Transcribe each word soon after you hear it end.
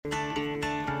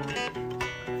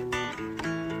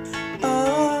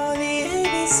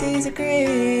ABCs of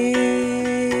Greek.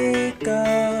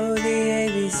 Oh, the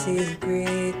ABCs of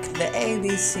Greek. The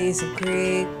ABCs of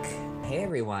Greek. Hey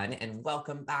everyone, and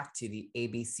welcome back to the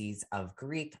ABCs of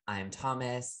Greek. I'm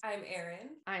Thomas. I'm Erin.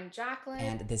 I'm Jacqueline.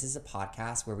 And this is a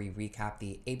podcast where we recap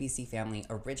the ABC Family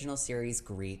original series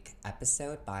Greek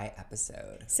episode by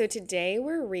episode. So today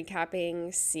we're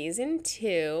recapping season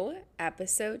 2,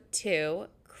 episode 2,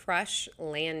 Crush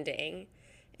Landing.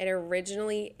 It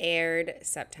originally aired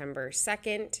September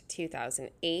 2nd,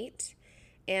 2008.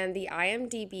 And the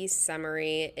IMDb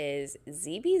summary is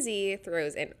ZBZ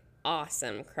throws an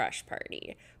awesome crush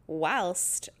party,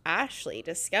 whilst Ashley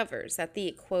discovers that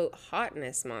the, quote,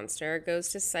 hotness monster goes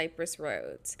to Cypress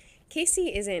Roads. Casey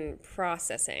is in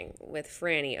processing with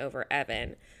Franny over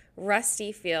Evan.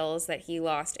 Rusty feels that he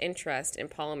lost interest in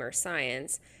polymer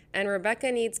science, and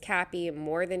Rebecca needs Cappy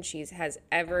more than she has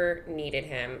ever needed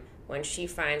him when she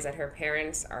finds that her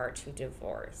parents are to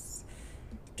divorce.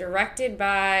 Directed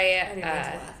by... I didn't want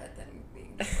to laugh at them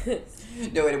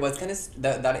being No, it was kind of,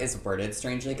 that is worded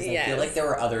strangely, because I feel like Yes. there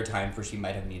were other times where she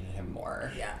might have needed him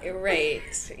more. Yeah.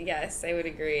 Right. Yes, I would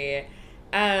agree.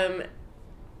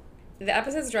 The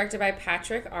episode is directed by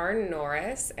Patrick R.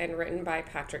 Norris and written by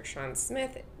Patrick Sean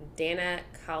Smith, Dana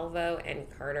Calvo, and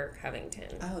Carter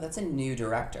Covington. Oh, that's a new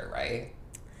director, right?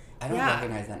 I don't Yeah.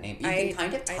 recognize that name. You I can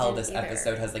kind of tell didn't this either.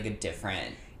 episode has like a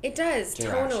different It does,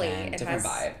 direction, tonally. It different has,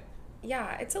 vibe.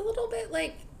 Yeah, it's a little bit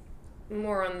like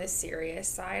more on the serious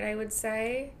side, I would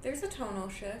say. There's a tonal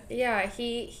shift. Yeah,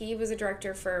 he was a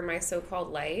director for My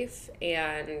So-Called Life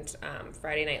and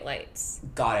Friday Night Lights.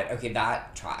 Got it. Okay,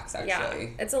 that tracks actually.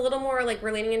 Yeah, it's a little more like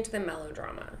we're leaning into the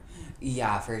melodrama.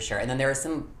 Yeah, for sure. And then there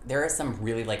are some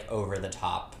really like over the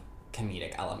top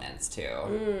comedic elements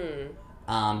too.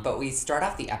 But we start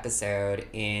off the episode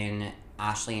in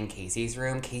Ashley and Casey's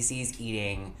room. Casey's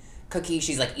eating cookies.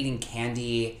 She's like eating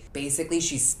candy. Basically,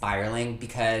 she's spiraling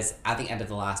because at the end of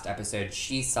the last episode,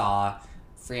 she saw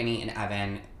Franny and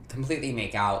Evan completely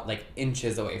make out like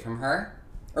inches away from her.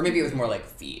 Or maybe it was more like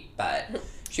feet, but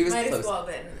she was Might close. as well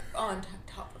have been on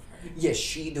top of her. Yeah,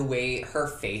 the way her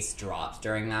face dropped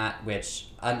during that, which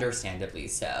understandably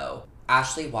so.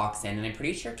 Ashley walks in, and I'm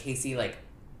pretty sure Casey, like,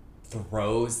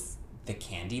 throws the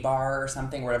candy bar or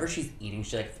something. Whatever she's eating,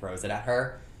 she, like, throws it at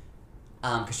her.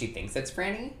 Because she thinks it's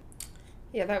Franny.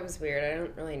 Yeah, that was weird. I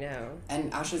don't really know.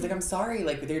 And Ashley's like, I'm sorry,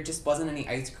 like, there just wasn't any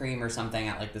ice cream or something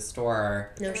at, like, the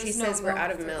store. No, There she was says no we're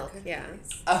out of for the milk. Yeah.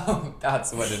 cookies. Oh,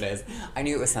 that's what it is. I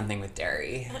knew it was something with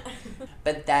dairy.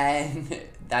 But then,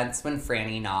 that's when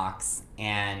Franny knocks,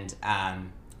 and,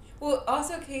 Well,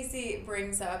 also Casey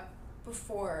brings up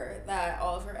before that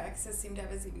all of her exes seem to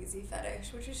have a ZBZ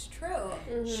fetish, which is true.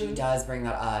 she does bring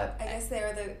that up. I guess they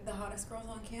are the hottest girls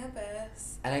on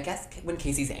campus. And I guess when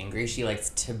Casey's angry, she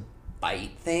likes to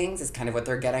bite things, is kind of what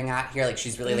they're getting at here. Like,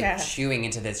 she's really, like, Yeah. chewing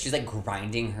into this. She's, like,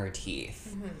 grinding her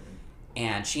teeth.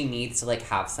 And she needs to, like,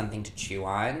 have something to chew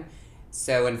on.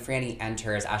 So when Franny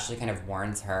enters, Ashley kind of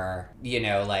warns her, you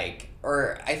know, like,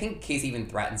 or I think Casey even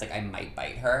threatens, like, I might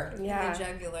bite her. In Yeah. the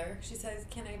jugular. She says,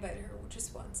 can I bite her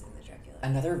just once in the jugular?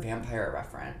 Another vampire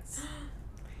reference.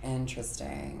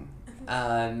 Interesting.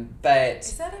 But...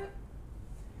 Is that a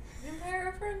vampire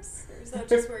reference? Or is that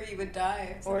just where you would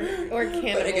die? Or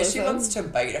cannibalism. But I guess she wants to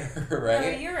bite her, No,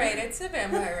 right? you're right. It's a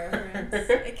vampire reference.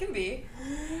 It can be.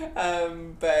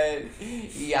 But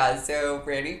yeah, so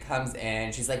Brandy comes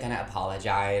in, she's like gonna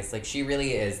apologize. Like, she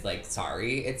really is like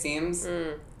sorry, it seems.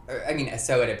 Or, I mean,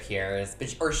 so it appears.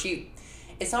 But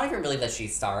it's not even really that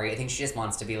she's sorry. I think she just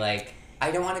wants to be like, I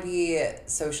don't want to be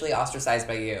socially ostracized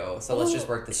by you, so let's just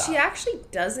work this out. She actually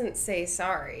doesn't say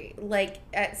sorry. Like,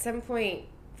 at some point,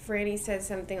 Franny says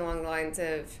something along the lines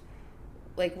of,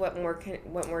 like, what more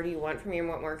do you want from me and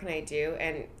what more can I do?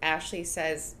 And Ashley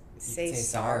says, say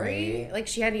sorry. Like,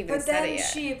 she hadn't even But said it then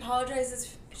yet. she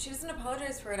apologizes. She doesn't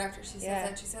apologize for it after she says Yeah.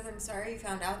 that. She says, I'm sorry you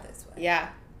found out this way. Yeah.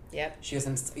 Yep. She goes,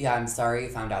 I'm sorry you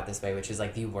found out this way, which is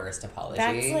like the worst apology.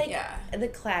 That's like Yeah. the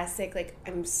classic, like,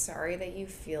 I'm sorry that you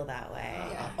feel that way.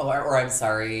 Yeah. Or I'm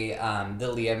sorry,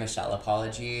 the Leah Michelle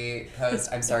apology post.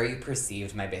 I'm sorry you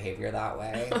perceived my behavior that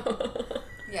way.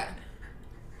 Yeah.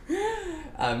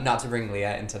 Not to bring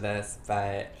Leah into this,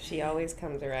 but She always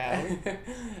comes around.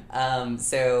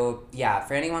 so yeah,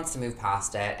 Franny wants to move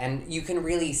past it, and you can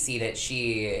really see that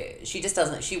she just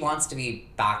doesn't. She wants to be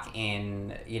back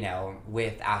in, you know,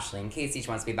 with Ashley and Casey. She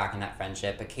wants to be back in that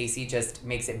friendship, but Casey just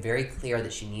makes it very clear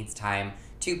that she needs time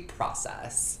to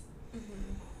process.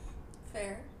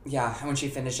 Fair. Yeah, and when she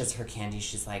finishes her candy,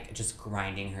 she's like just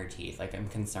grinding her teeth. Like, I'm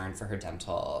concerned for her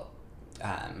dental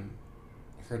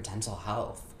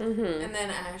health. Mm-hmm. And then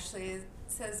Ashley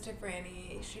says to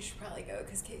Franny she should probably go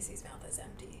because Casey's mouth is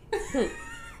empty.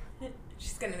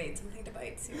 She's gonna need something to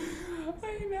bite soon.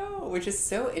 I know, which is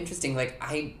so interesting. Like,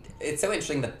 it's so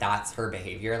interesting that that's her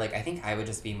behavior. Like, I think I would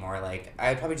just be more like, I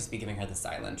would probably just be giving her the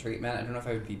silent treatment. I don't know if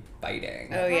I would be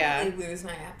biting. Oh, yeah. I'd probably lose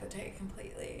my appetite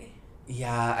completely.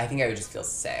 Yeah, I think I would just feel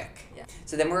sick. Yeah.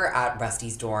 So then we're at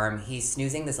Rusty's dorm. He's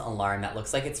snoozing this alarm that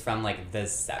looks like it's from, like, the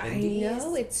 70s. I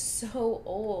know, it's so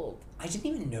old. I didn't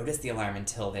even notice the alarm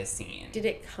until this scene. Did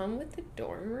it come with the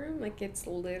dorm room? Like, it's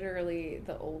literally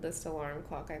the oldest alarm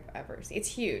clock I've ever seen. It's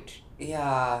huge.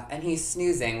 Yeah, and he's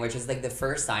snoozing, which is, like, the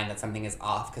first sign that something is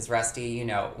off. Because Rusty, you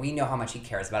know, we know how much he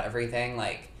cares about everything.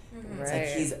 Like,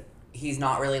 it's like he's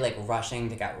not really, like, rushing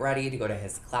to get ready to go to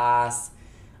his class.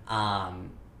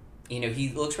 You know, he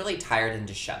looks really tired and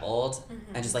disheveled.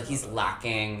 And just, like, he's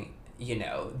lacking, you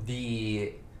know,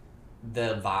 the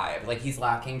vibe. Like, he's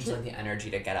lacking just, like, the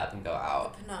energy to get up and go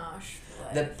out. The panache for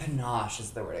life. The panache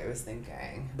is the word I was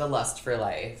thinking. The lust for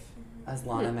life, as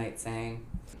Lana might say.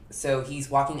 So he's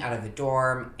walking out of the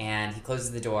dorm, and he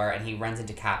closes the door, and he runs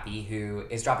into Cappy, who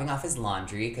is dropping off his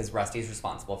laundry, because Rusty's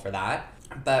responsible for that.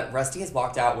 But Rusty has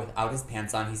walked out without his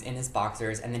pants on. He's in his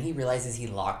boxers, and then he realizes he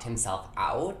locked himself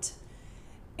out.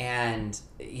 And,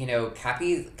 you know,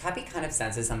 Cappy kind of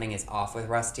senses something is off with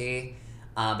Rusty.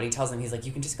 But he tells him, he's like,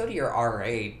 you can just go to your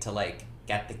RA to, like,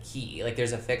 get the key. Like,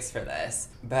 there's a fix for this.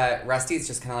 But Rusty's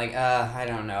just kind of like, I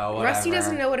don't know, whatever. Rusty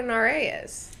doesn't know what an RA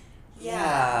is.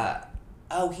 Yeah.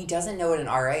 Oh, he doesn't know what an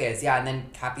RA is. Yeah, and then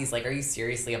Cappy's like, are you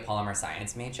seriously a polymer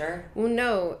science major? Well,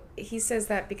 no, he says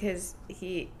that because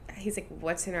he's like,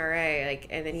 what's an RA? Like,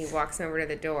 and then he walks over to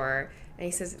the door, and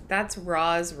he says, that's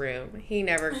Raw's room. He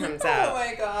never comes out. Oh,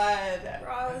 my God.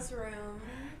 Raw's room.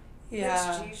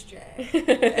 Yeah. It's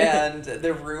GJ. And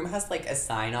the room has, like, a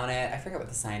sign on it. I forget what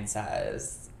the sign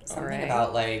says. Something RA?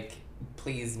 about, like,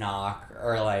 please knock,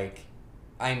 or, like,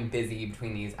 I'm busy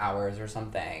between these hours or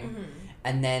something.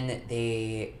 And then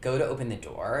they go to open the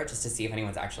door just to see if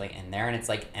anyone's actually in there, and it's,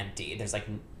 like, empty. There's, like,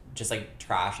 just, like,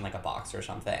 trash in, like, a box or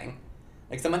something.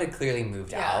 Like, someone had clearly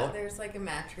moved out. Yeah, there's, like, a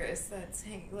mattress that's,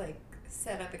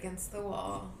 set up against the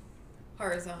wall.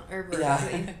 Horizontal or vertically.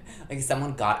 Yeah, like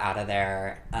someone got out of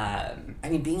there. I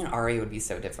mean, being an RA would be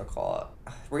so difficult.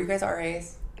 Were you guys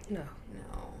RAs? No.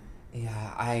 No.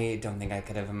 Yeah, I don't think I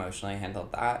could have emotionally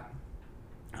handled that.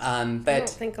 I don't But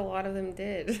think a lot of them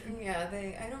did. Yeah,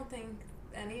 I don't think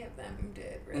any of them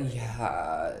did, really.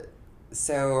 yeah,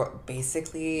 so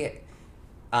basically,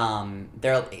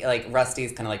 they're like,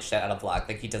 Rusty's kind of like shit out of luck.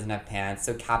 Like, he doesn't have pants.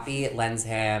 So Cappy lends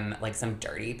him like some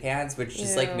dirty pants, which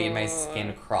just like made my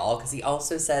skin crawl. Because he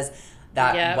also says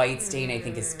that white stain, I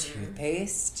think, is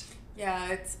toothpaste. Yeah,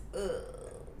 it's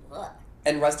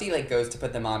And Rusty like goes to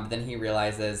put them on, but then he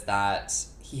realizes that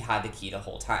he had the key the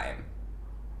whole time.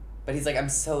 But he's like, I'm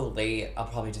so late, I'll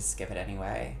probably just skip it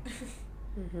anyway.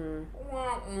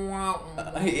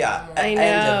 Yeah. I End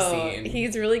of know. scene.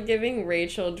 He's really giving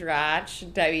Rachel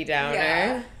Dratch Debbie Downer.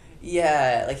 Yeah.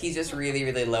 Yeah, like he's just really,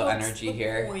 really low What's energy the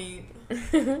here.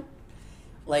 point?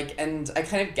 Like, and I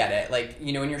kind of get it. Like,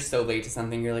 you know, when you're so late to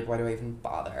something, you're like, why do I even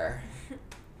bother?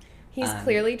 He's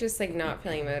clearly just like not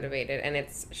feeling motivated, and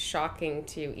it's shocking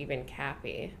to even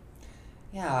Cappy.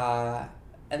 Yeah.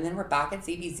 And then we're back at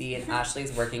CBZ, and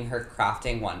Ashley's working her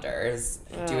crafting wonders,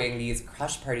 doing these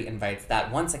crush party invites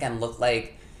that once again look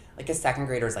like a second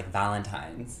grader's like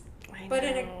Valentine's. But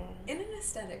in an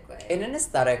aesthetic way. In an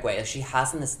aesthetic way. Like, she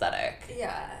has an aesthetic.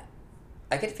 Yeah.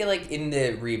 I could feel like in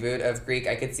the reboot of Greek,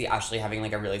 I could see Ashley having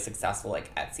like a really successful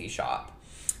like Etsy shop.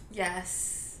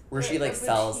 Yes. Where she like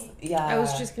sells. Boutique. Yeah. I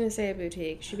was just gonna say a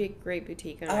boutique. She'd be a great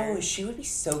boutique owner. Oh, she would be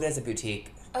so good as a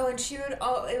boutique. Oh, and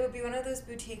it would be one of those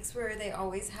boutiques where they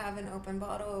always have an open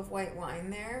bottle of white wine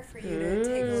there for you to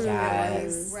take a look at, like,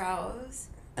 Yes. browse.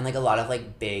 And like a lot of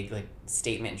like big like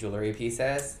statement jewelry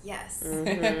pieces. Yes.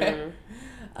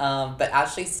 But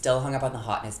Ashley's still hung up on the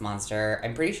hotness monster.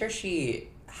 I'm pretty sure she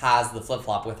has the flip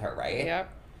flop with her, right?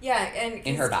 Yep. Yeah, and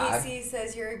In her bag. Casey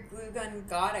says you're a glue gun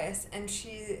goddess, and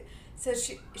she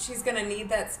says she's gonna need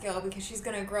that skill because she's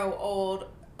gonna grow old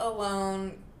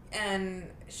alone, and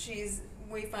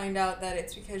we find out that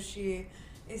it's because she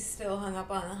is still hung up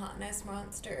on the hotness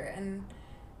monster, and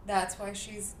that's why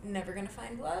she's never gonna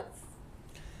find love.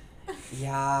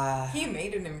 Yeah. He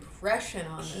made an impression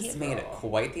on this He's girl. made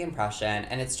quite the impression,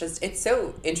 and it's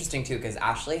so interesting too because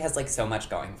Ashley has like so much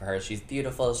going for her. She's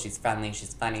beautiful, she's friendly,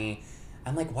 she's funny.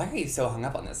 I'm like, why are you so hung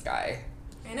up on this guy?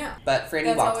 I know. But Franny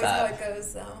That's walks always up. how it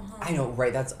goes, though. Huh? I know,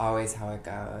 right? That's always how it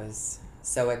goes.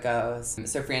 So it goes.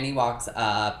 So Franny walks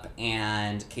up,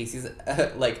 and Casey's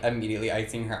like immediately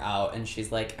icing her out, and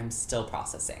she's like, I'm still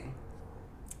processing.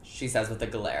 She says with a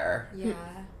glare. Yeah.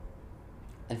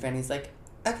 And Franny's like,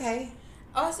 okay.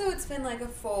 Also, it's been like a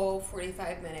full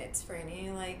 45 minutes,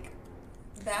 Franny. Like,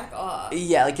 back off.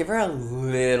 Yeah, like give her a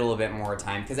little bit more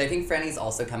time because I think Franny's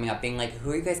also coming up being like,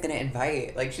 who are you guys gonna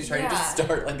invite? Like she's trying to just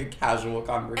start like a casual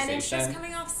conversation. And it's just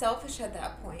coming off selfish at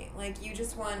that point. Like you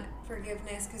just want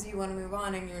forgiveness because you want to move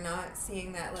on, and you're not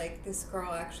seeing that like this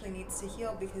girl actually needs to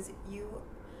heal because you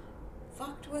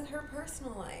fucked with her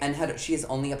personal life. And she has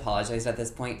only apologized at this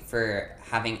point for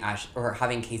having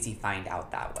having Casey find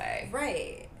out that way.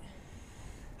 Right.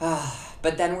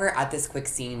 But then we're at this quick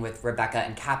scene with Rebecca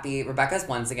and Cappy. Rebecca's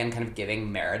once again kind of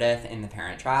giving Meredith in The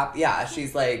Parent Trap. Yeah,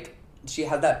 she's like, she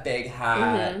has that big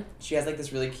hat. Mm-hmm. She has like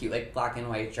this really cute like black and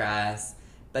white dress.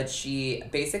 But she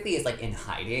basically is like in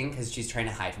hiding because she's trying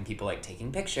to hide from people like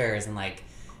taking pictures and like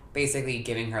basically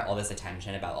giving her all this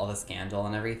attention about all the scandal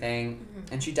and everything.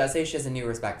 Mm-hmm. And she does say she has a new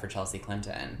respect for Chelsea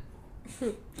Clinton.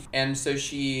 And so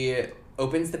she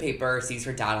opens the paper, sees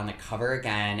her dad on the cover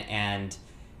again, and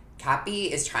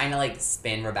Cappy is trying to, like,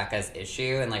 spin Rebecca's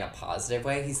issue in, like, a positive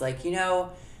way. He's like, you know,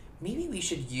 maybe we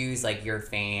should use, like, your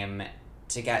fame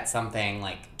to get something,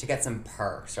 like, to get some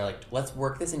perks. Or, like, let's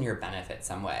work this in your benefit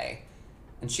some way.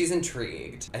 And she's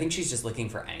intrigued. I think she's just looking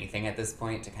for anything at this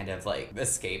point to kind of, like,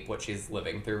 escape what she's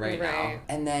living through right now.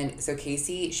 And then, so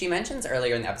Casey, she mentions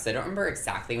earlier in the episode, I don't remember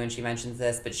exactly when she mentions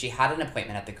this, but she had an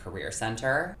appointment at the Career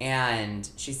Center. And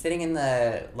she's sitting in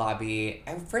the lobby.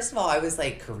 And first of all, I was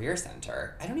like, Career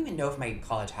Center? I don't even know if my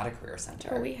college had a Career Center.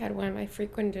 Oh, we had one. I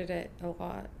frequented it a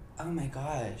lot. Oh my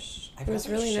gosh. It was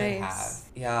really nice.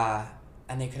 Yeah.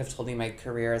 And they could have told me my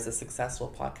career as a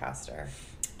successful podcaster.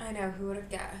 I know, who would have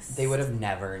guessed? They would have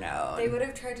never known. They would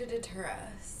have tried to deter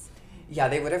us. Yeah,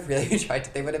 they would have really tried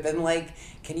to. They would have been like,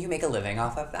 can you make a living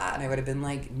off of that? And I would have been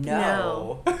like,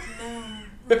 no. No.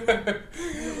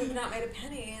 We've not made a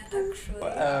penny,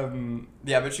 actually.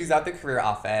 Yeah, but she's at the career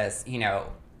office. You know,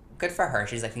 good for her.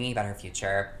 She's like thinking about her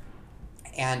future.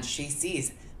 And she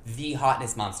sees the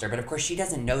hotness monster, but of course she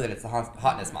doesn't know that it's the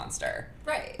hotness monster.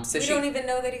 Right. So we don't even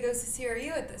know that he goes to CRU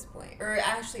at this point. Or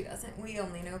Ashley doesn't. We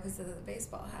only know because of the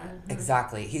baseball hat. Mm-hmm.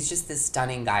 Exactly. He's just this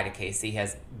stunning guy to Casey. He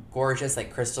has gorgeous,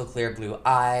 like, crystal clear blue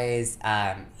eyes.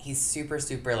 He's super,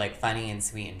 super, like, funny and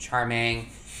sweet and charming.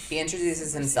 He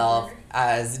introduces himself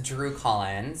as Drew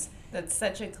Collins. That's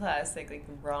such a classic, like,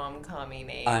 rom-com-y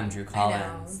name. I'm Drew Collins.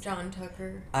 I know. John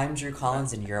Tucker. I'm Drew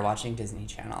Collins, and you're watching Disney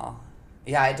Channel.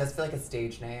 Yeah, it does feel like a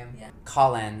stage name. Yeah.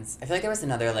 Collins. I feel like there was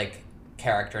another, like,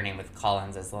 character name with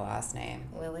Collins as the last name.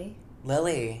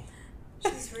 Lily.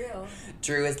 She's real.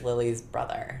 Drew is Lily's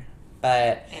brother.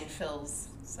 But... And Phil's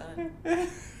son.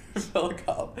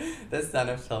 The son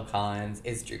of Phil Collins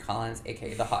is Drew Collins,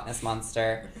 aka the hotness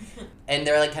monster. And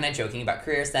they're, like, kind of joking about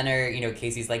Career Center. You know,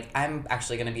 Casey's like, I'm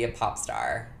actually going to be a pop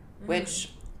star. Mm.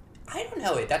 Which... I don't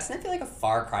know. That doesn't feel like a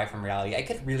far cry from reality. I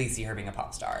could really see her being a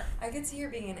pop star. I could see her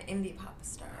being an indie pop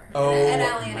star. Oh, an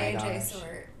Allie and AJ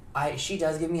sort. She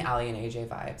does give me Allie and AJ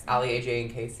vibes. Allie, AJ,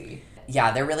 and Casey.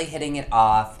 Yeah, they're really hitting it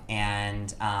off.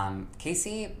 And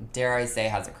Casey, dare I say,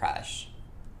 has a crush.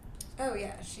 Oh,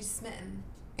 yeah. She's smitten.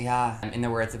 Yeah. In the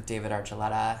words of David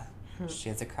Archuleta, she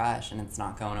has a crush, and it's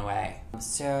not going away.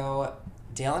 So...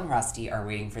 Dale and Rusty are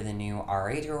waiting for the new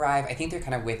RA to arrive. I think they're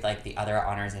kind of with, like, the other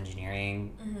honors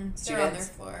engineering students. They're on their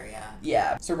floor, yeah.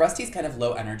 Yeah. So Rusty's kind of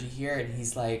low energy here, and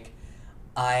he's like,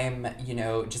 I'm, you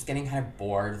know, just getting kind of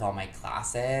bored with all my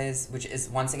classes, which is,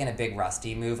 once again, a big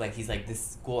Rusty move. Like, he's like, this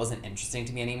school isn't interesting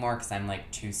to me anymore because I'm,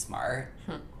 like, too smart.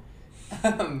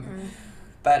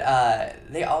 But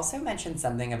they also mentioned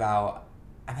something about...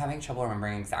 I'm having trouble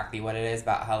remembering exactly what it is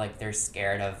about how, like, they're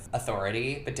scared of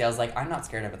authority. But Dale's like, I'm not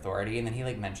scared of authority. And then he,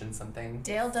 like, mentions something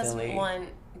Dale doesn't silly.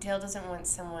 Dale doesn't want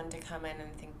someone to come in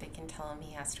and think they can tell him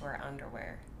he has to wear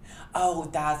underwear. Oh,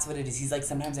 that's what it is. He's like,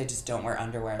 sometimes I just don't wear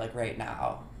underwear, like, right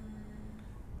now.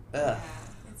 Ugh. Yeah,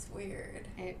 it's weird.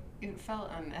 It felt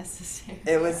unnecessary.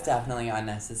 It was definitely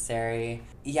unnecessary.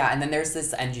 Yeah, and then there's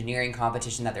this engineering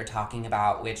competition that they're talking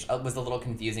about, which was a little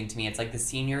confusing to me. It's like the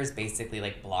seniors basically,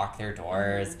 like, block their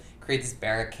doors, create this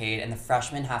barricade, and the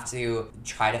freshmen have to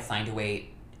try to find a way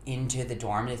into the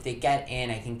dorm. And if they get in,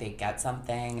 I think they get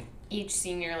something. Each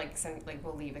senior,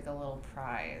 will leave, like, a little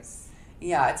prize.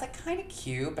 Yeah, it's, like, kind of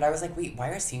cute, but I was like, wait, why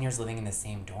are seniors living in the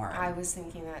same dorm? I was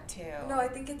thinking that, too. No, I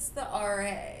think it's the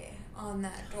RA on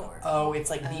that dorm. Oh, it's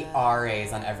like the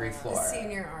RAs on every floor. The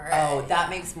senior RA. Oh,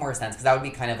 that makes more sense, because that would be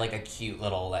kind of like a cute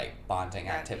little, like, bonding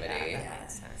activity. Yeah.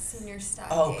 Senior staff.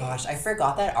 Oh, gosh, I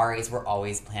forgot that RAs were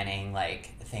always planning,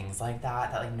 like, things like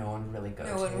that like, no one would really go to.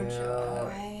 No one would show up.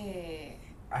 Right.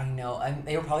 I know.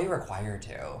 They were probably required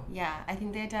to. Yeah, I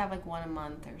think they had to have, like, one a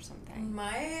month or something.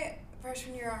 My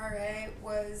freshman year RA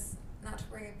was, not to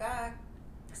bring it back,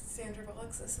 Sandra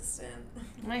Bullock's assistant.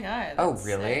 Oh my god. Oh, that's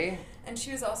really? sick. And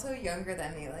she was also younger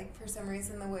than me. Like, for some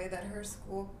reason, the way that her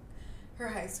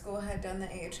high school had done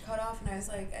the age cutoff, and I was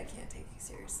like, I can't take you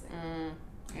seriously.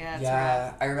 Yeah, it's Yeah,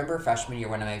 rough. I remember freshman year,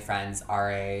 one of my friends,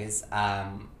 RAs,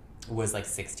 was like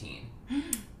 16.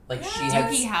 Like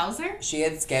Doogie Howser? she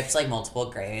had skipped like multiple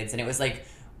grades, and it was like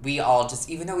we all just,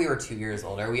 even though we were 2 years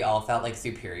older, we all felt like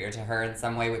superior to her in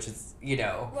some way, which is, you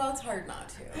know, Well, it's hard not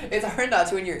to. it's hard not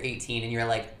to when you're 18 and you're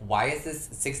like, why is this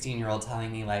 16-year-old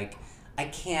telling me like I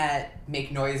can't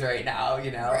make noise right now,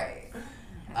 you know? Right.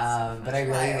 But I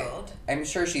really, Wild. I'm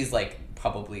sure she's like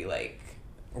probably like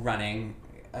running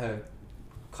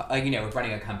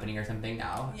running a company or something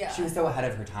now. Yeah. She was so ahead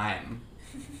of her time.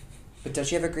 But does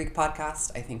she have a Greek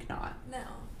podcast? I think not. No.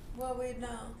 Well, we'd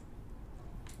know.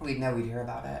 We'd know, we'd hear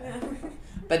about it. Yeah.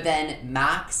 But then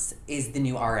Max is the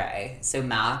new RA. So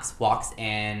Max walks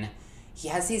in. He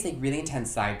has these like really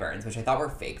intense sideburns, which I thought were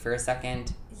fake for a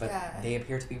second, but Yeah. they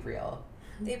appear to be real.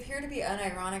 They appear to be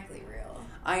unironically real.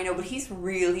 I know, but he's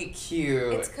really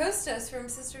cute. It's Kostas from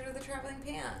Sisters of the Traveling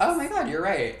Pants. Oh my god, you're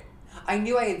right. I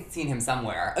knew I had seen him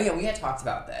somewhere. Oh yeah, we had talked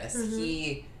about this.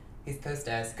 He's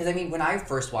Kostas. Because I mean, when I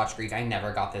first watched Greek, I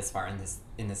never got this far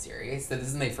in the series. So this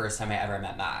is my first time I ever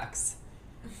met Max.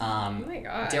 Oh my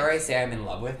god. Dare I say I'm in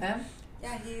love with him?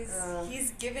 Yeah,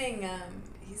 he's giving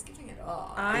it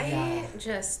all. I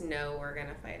just know we're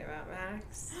gonna fight about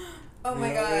Max. Oh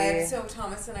my Really? god. So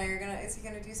Thomas and I is he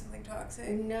gonna do something toxic?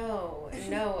 No.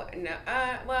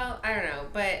 Well, I don't know,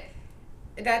 but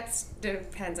that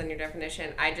depends on your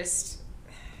definition. I'm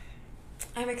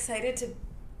excited to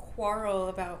quarrel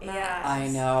about Max. Yeah. I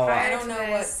know. I Prior don't to know this,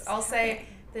 what's I'll say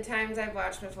the times I've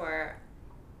watched before,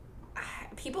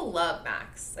 people love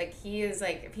Max. Like, he is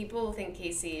like, people think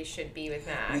Casey should be with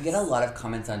Max. We get a lot of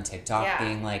comments on TikTok Yeah.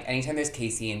 being like, anytime there's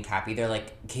Casey and Cappy, they're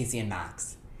like, Casey and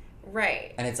Max.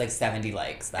 Right. And it's like 70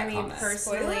 likes, that I mean, comment.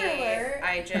 personally, Spoiler alert.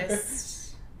 I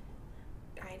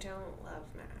don't love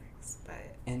Max, but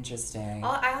Interesting.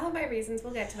 I'll have my reasons.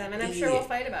 We'll get to them, and I'm The- sure we'll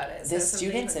fight about it. So The something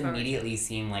students to look forward to. immediately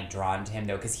seem like drawn to him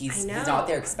though, because he's I not know. what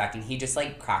they're expecting. He just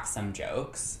like cracks some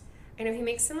jokes. I know he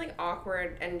makes some like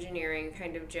awkward engineering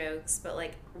kind of jokes, but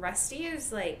like Rusty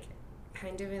is like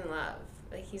kind of in love.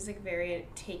 Like, he's like very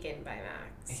taken by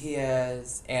Max. He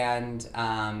is, and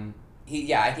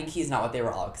I think he's not what they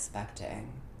were all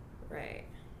expecting. Right.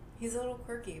 He's a little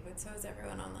quirky, but so is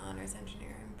everyone on the honors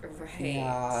engineering. Right.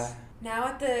 Yeah. Now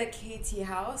at the KT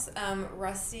house,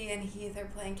 Rusty and Heath are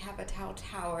playing Capitao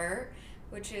Tower,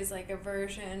 which is like a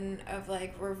version of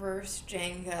like reverse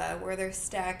Jenga where they're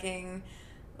stacking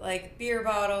like beer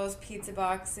bottles, pizza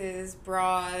boxes,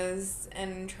 bras,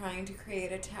 and trying to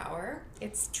create a tower.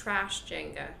 It's trash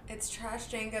Jenga. It's trash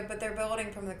Jenga, but they're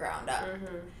building from the ground up.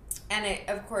 Mm-hmm. And it,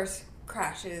 of course,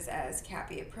 crashes as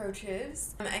Cappy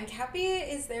approaches. And Cappy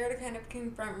is there to kind of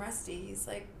confront Rusty. He's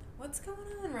like, what's going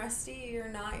on, Rusty? You're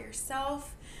not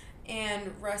yourself.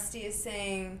 And Rusty is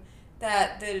saying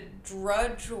that the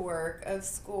drudge work of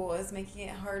school is making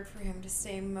it hard for him to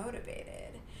stay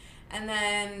motivated. And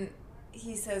then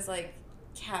he says, like,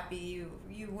 Cappy,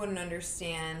 you wouldn't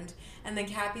understand. And then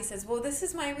Cappy says, well, this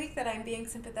is my week that I'm being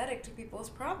sympathetic to people's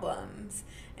problems.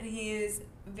 And he is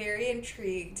very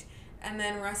intrigued. And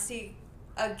then Rusty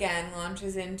again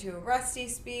launches into a Rusty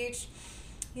speech.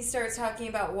 He starts talking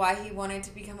about why he wanted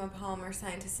to become a polymer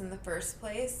scientist in the first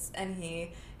place. And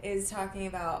he is talking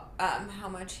about how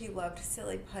much he loved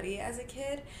Silly Putty as a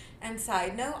kid. And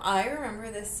side note, I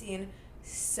remember this scene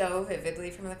so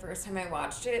vividly from the first time I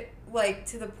watched it, like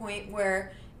to the point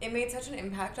where it made such an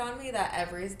impact on me that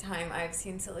every time I've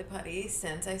seen Silly Putty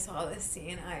since I saw this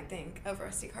scene, I think of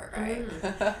Rusty Cartwright.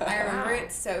 I remember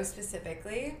it so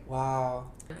specifically. Wow.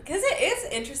 Because it is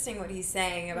interesting what he's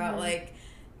saying about, like,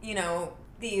 you know,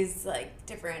 these, like,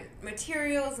 different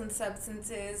materials and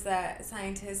substances that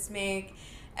scientists make.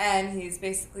 And he's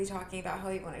basically talking about how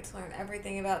he wanted to learn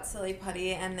everything about Silly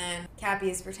Putty. And then Cappy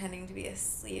is pretending to be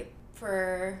asleep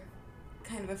for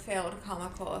kind of a failed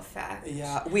comical effect.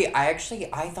 Yeah. Wait, I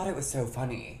thought it was so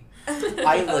funny.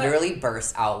 I literally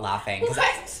burst out laughing because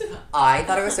I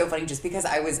thought it was so funny just because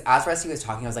as Rusty was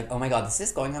talking, I was like, oh my god, this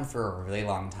is going on for a really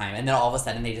long time. And then all of a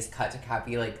sudden they just cut to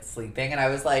Cappy like sleeping and I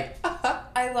was like,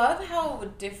 I love how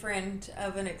different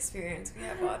of an experience we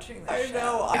have watching this show. I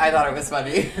know. I thought it was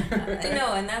funny.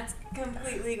 No, and that's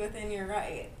completely within your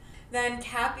right. Then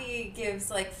Cappy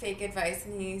gives like fake advice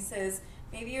and he says,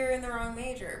 maybe you're in the wrong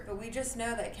major, but we just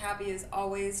know that Cappy is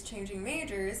always changing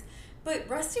majors. But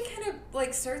Rusty kind of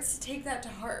like starts to take that to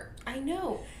heart. I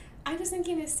know. I was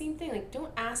thinking the same thing. Like,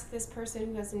 don't ask this person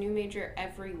who has a new major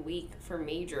every week for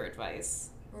major advice.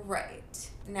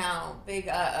 Right. Now, big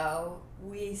uh-oh,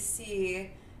 we see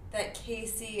that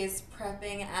Casey is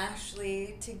prepping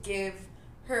Ashley to give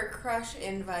her crush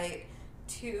invite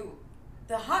to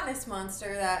the hotness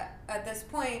monster that at this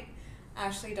point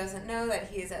Ashley doesn't know that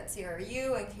he is at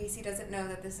CRU, and Casey doesn't know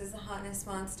that this is the hotness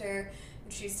monster,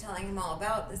 and she's telling him all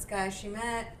about this guy she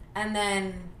met. And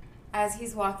then as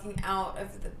he's walking out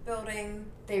of the building,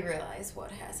 they realize what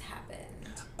has happened.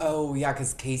 Oh, yeah,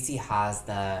 because Casey has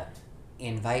the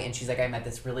invite, and she's like, I met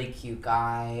this really cute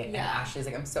guy. Yeah. And Ashley's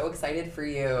like, I'm so excited for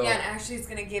you. Yeah, and Ashley's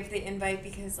gonna give the invite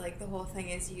because, like, the whole thing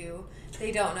is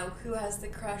they don't know who has the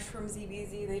crush from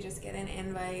ZBZ, they just get an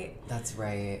invite. That's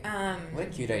right. What a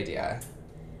cute idea.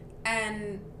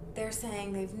 And they're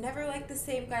saying they've never liked the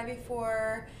same guy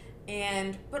before,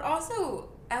 but also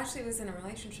Ashley was in a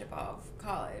relationship of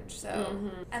college,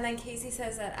 so. And then Casey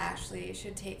says that Ashley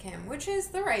should take him, which is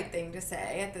the right thing to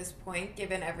say at this point,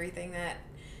 given everything that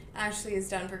Ashley has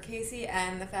done for Casey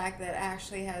and the fact that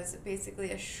Ashley has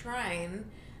basically a shrine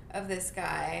of this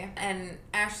guy. And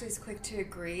Ashley's quick to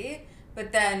agree,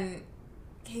 but then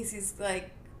Casey's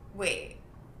like, wait,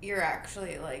 you're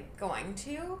actually, like, going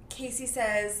to? Casey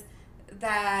says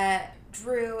that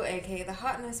Drew, aka the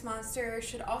hotness monster,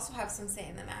 should also have some say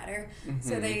in the matter.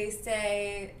 So they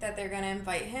say that they're going to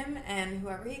invite him, and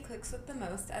whoever he clicks with the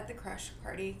most at the crush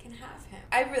party can have him.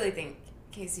 I really think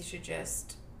Casey should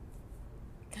just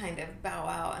kind of bow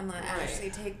out and let Ashley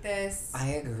take this. I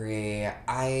agree.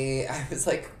 I was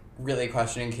like really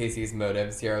questioning Casey's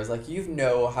motives here. I was like, you've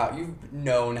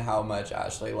known how much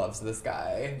Ashley loves this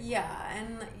guy. Yeah,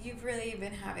 and you've really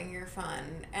been having your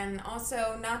fun. And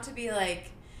also, not to be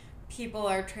like people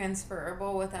are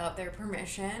transferable without their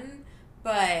permission,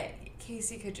 but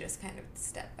Casey could just kind of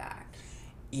step back.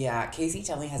 Yeah, Casey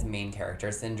definitely has main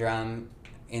character syndrome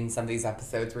in some of these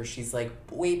episodes where she's like,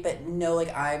 wait, but no,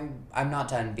 like, I'm not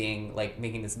done being, like,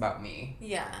 making this about me.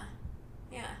 Yeah.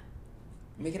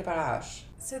 Make it about Ash.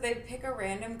 So they pick a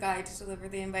random guy to deliver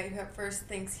the invite who at first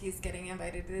thinks he's getting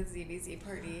invited to the ZBZ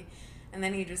party, and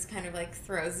then he just kind of, like,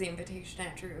 throws the invitation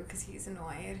at Drew because he's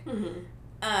annoyed.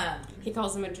 He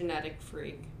calls him a genetic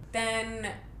freak. Then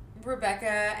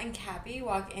Rebecca and Cappy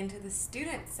walk into the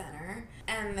student center,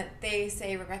 and they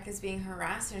say Rebecca's being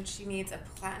harassed and she needs a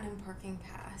platinum parking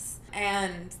pass.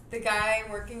 And the guy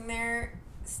working there,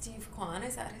 Steve Kwan,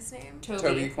 is that his name?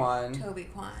 Toby Kwan. Toby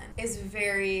Kwan is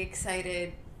very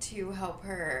excited to help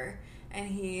her, and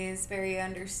he is very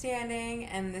understanding,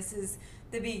 and this is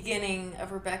the beginning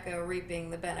of Rebecca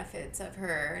reaping the benefits of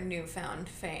her newfound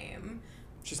fame.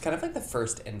 She's kind of like the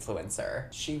first influencer.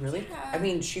 She really, Yeah. I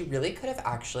mean, she really could have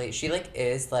actually, she like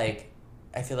is like,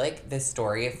 I feel like this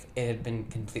story, if it had been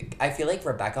complete, I feel like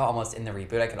Rebecca almost in the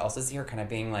reboot, I could also see her kind of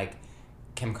being like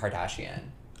Kim Kardashian.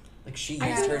 Like she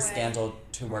used her scandal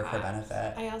to work her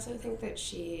benefit. I also think that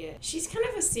she's kind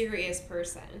of a serious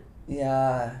person.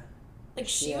 Yeah. Like,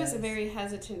 she was very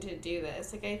hesitant to do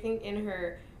this. Like, I think in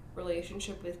her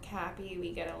relationship with Cappy,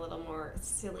 we get a little more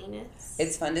silliness.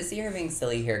 It's fun to see her being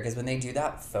silly here because when they do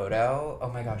that photo, oh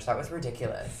my gosh, that was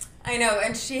ridiculous. I know,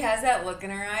 and she has that look in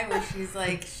her eye where she's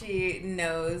like, she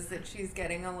knows that she's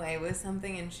getting away with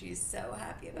something and she's so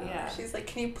happy about it. She's like,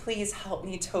 can you please help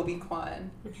me, Toby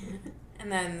Kwan? And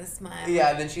then the smile. Yeah,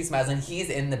 and then she smiles and he's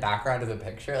in the background of the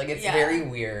picture. Like, it's very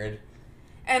weird.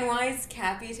 And why is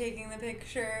Cappy taking the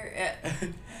picture?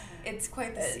 It's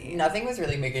quite the scene. Nothing was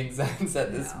really making sense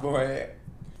at this point.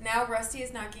 Now Rusty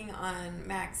is knocking on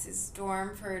Max's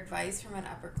dorm for advice from an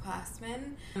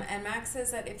upperclassman. And Max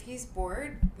says that if he's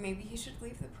bored, maybe he should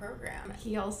leave the program.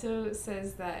 He also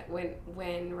says that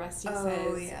when Rusty says...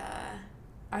 Oh, yeah.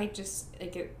 I just,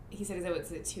 like, he said,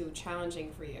 is it too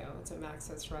challenging for you? That's what Max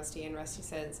says to Rusty. And Rusty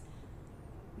says,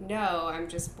 no, I'm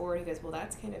just bored. He goes, well,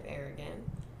 that's kind of arrogant.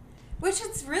 Which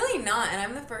it's really not, and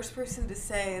I'm the first person to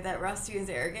say that Rusty is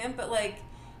arrogant, but, like,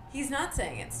 he's not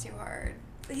saying it's too hard.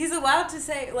 He's allowed to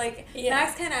say, like,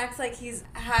 Max kind of acts like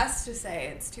has to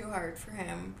say it's too hard for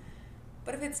him.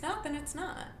 But if it's not, then it's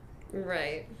not.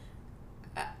 Right.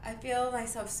 I feel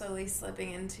myself slowly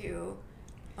slipping into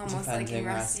almost Defending like in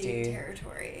Rusty Rusty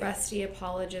territory. Rusty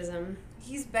apologism.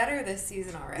 He's better this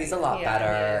season already. He's a lot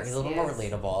better. He's a little more is.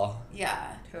 relatable.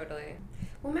 Yeah. Totally.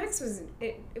 Well, Max was,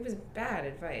 it was bad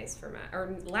advice for Max,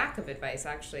 or lack of advice,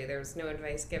 actually. There was no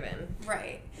advice given.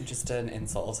 Right. Just an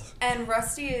insult. And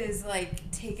Rusty is, like,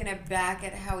 taken aback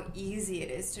at how easy it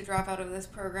is to drop out of this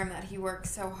program that he worked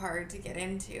so hard to get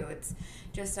into. It's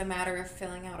just a matter of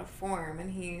filling out a form, and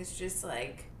he's just,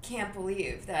 like, can't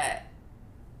believe that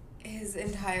his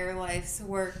entire life's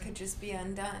work could just be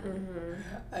undone.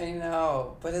 Mm-hmm. I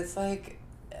know, but it's like,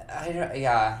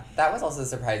 that was also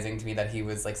surprising to me that he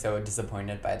was like so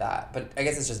disappointed by that. But I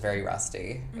guess it's just very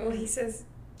Rusty. Well, he says,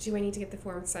 do I need to get the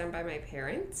form signed by my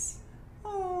parents?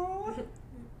 Oh. No.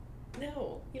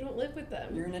 No, you don't live with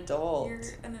them. You're an adult. You're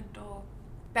an adult.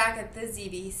 Back at the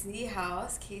ZBC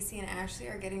house, Casey and Ashley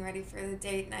are getting ready for the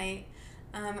date night.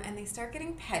 And they start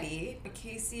getting petty.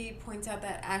 Casey points out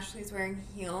that Ashley's wearing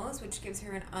heels, which gives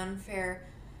her an unfair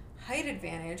height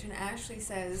advantage. And Ashley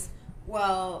says,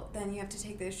 well, then you have to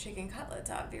take those chicken cutlets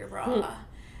out of your bra.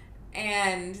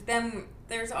 And then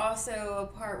there's also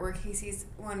a part where Casey's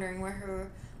wondering where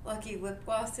her lucky lip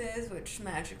gloss is, which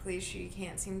magically she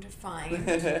can't seem to find.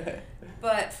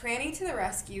 But Franny to the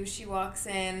rescue, she walks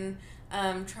in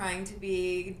trying to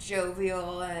be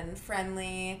jovial and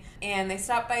friendly, and they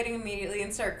stop fighting immediately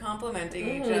and start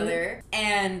complimenting each other.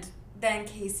 And then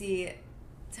Casey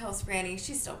tells Franny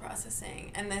she's still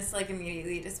processing, and this like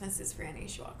immediately dismisses Franny.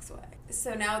 She walks away.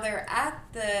 So now they're at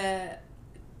the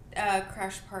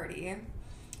crush party,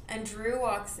 and Drew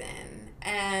walks in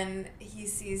and he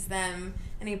sees them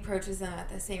and he approaches them at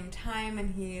the same time,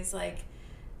 and he's like,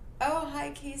 oh,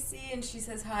 hi, Casey. And she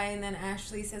says hi. And then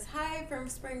Ashley says hi from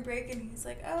spring break. And he's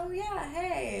like, oh, yeah,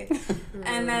 hey.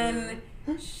 And then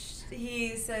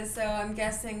he says, so I'm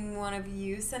guessing one of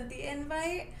you sent the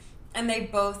invite. And they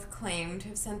both claim to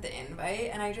have sent the invite.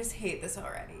 And I just hate this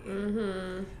already.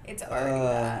 Mm-hmm. It's already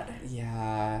bad.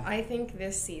 Yeah. I think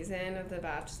this season of The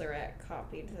Bachelorette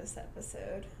copied this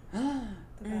episode. The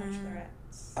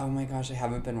Bachelorettes. Oh my gosh, I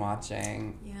haven't been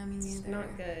watching. Yeah, me neither. It's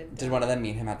not good. Did one of them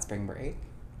meet him at spring break?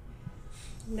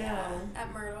 No. Yeah,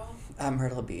 at Myrtle. At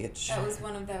Myrtle Beach. That was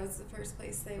the first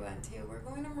place they went to. We're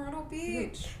going to Myrtle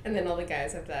Beach. And then all the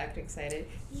guys have to act excited.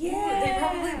 Yeah. They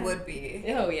probably would be.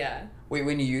 Oh, yeah. Wait,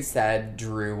 when you said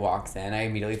Drew walks in, I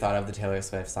immediately thought of the Taylor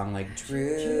Swift song, like,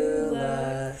 Drew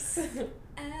looks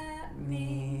At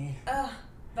me. Ugh.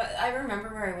 But I remember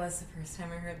where I was the first time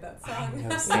I heard that I song.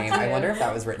 know, same. I wonder if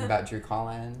that was written about Drew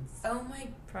Collins. Oh my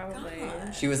Probably.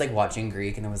 God. She was, like, watching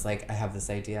Greek, and it was like, I have this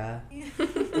idea.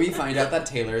 We find out that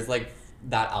Taylor's, like,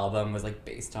 that album was, like,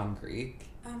 based on Greek.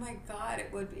 Oh my God,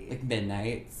 it would be. Like,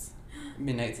 Midnights.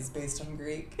 Midnights is based on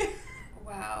Greek.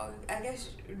 Wow. I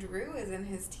guess Drew is in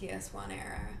his TS1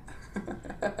 era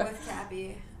with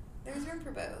Cappy. There's room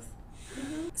for both.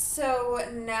 So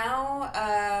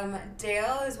now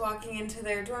Dale is walking into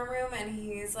their dorm room and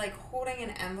he's like holding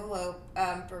an envelope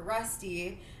for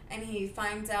Rusty, and he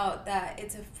finds out that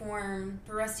it's a form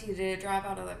for Rusty to drop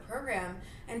out of the program,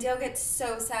 and Dale gets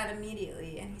so sad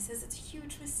immediately and he says it's a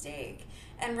huge mistake,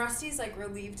 and Rusty's like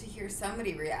relieved to hear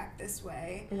somebody react this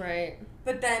way. Right.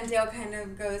 But then Dale kind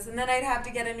of goes, and then I'd have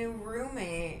to get a new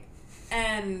roommate.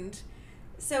 And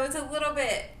so it's a little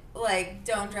bit like,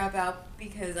 don't drop out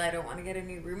because I don't want to get a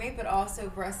new roommate. But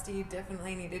also, Rusty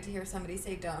definitely needed to hear somebody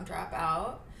say, don't drop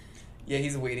out. Yeah,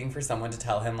 he's waiting for someone to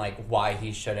tell him, like, why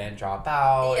he shouldn't drop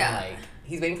out. Yeah. And, like,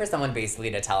 he's waiting for someone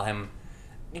basically to tell him,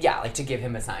 yeah, like, to give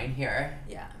him a sign here.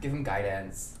 Yeah. Give him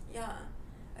guidance. Yeah.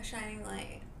 A shining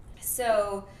light.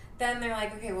 So then they're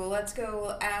like, okay, well, let's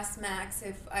go ask Max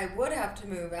if I would have to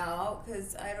move out,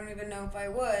 because I don't even know if I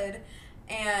would.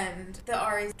 And the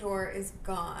Ari's door is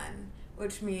gone,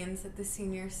 which means that the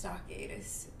senior stockade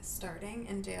is starting,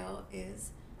 and Dale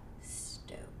is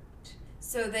stoked.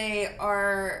 So they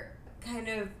are kind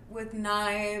of with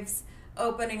knives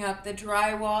opening up the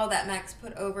drywall that Max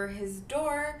put over his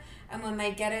door, and when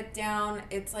they get it down,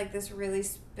 it's like this really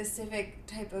specific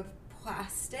type of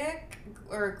plastic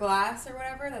or glass or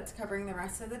whatever that's covering the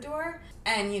rest of the door.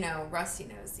 And, you know, Rusty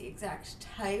knows the exact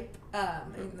type.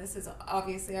 And this is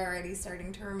obviously already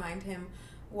starting to remind him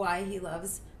why he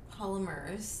loves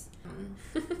polymers.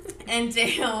 And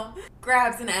Dale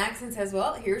grabs an axe and says,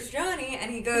 well, here's Johnny. And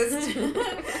he goes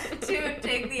to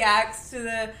take the axe to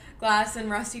the glass, and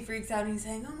Rusty freaks out and he's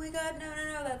saying, oh my God,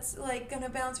 no, that's like gonna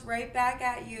bounce right back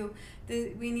at you.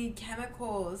 We need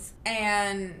chemicals.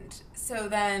 And so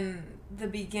then the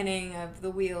beginning of the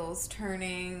wheels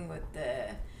turning with the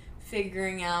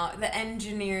figuring out, the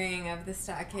engineering of the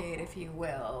stockade, if you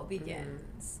will,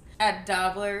 begins. At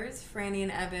Dobler's, Franny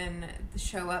and Evan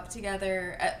show up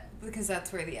together because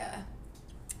that's where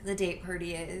the date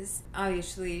party is.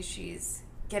 Obviously, she's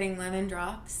getting lemon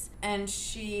drops, and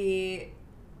she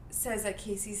says that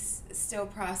Casey's still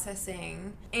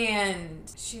processing,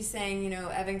 and she's saying, you know,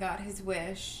 Evan got his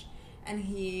wish, and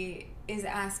he is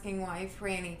asking why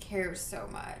Franny cares so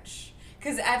much.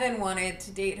 Because Evan wanted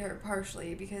to date her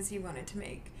partially because he wanted to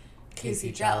make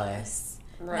Casey jealous.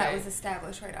 Right. That was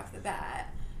established right off the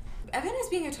bat. Evan is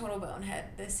being a total bonehead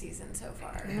this season so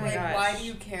far. Oh my like, gosh. why do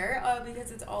you care?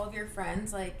 Because it's all of your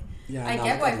friends. Like, Yeah, I not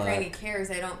get a why good Franny look.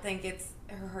 cares. I don't think it's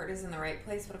her heart is in the right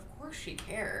place, but of course she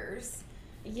cares.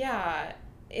 Yeah.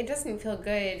 it doesn't feel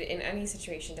good in any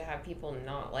situation to have people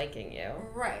not liking you.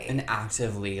 Right. And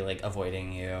actively, like,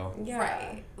 avoiding you. Yeah.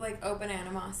 Right. Like, open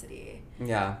animosity.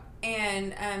 Yeah.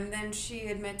 And then she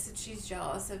admits that she's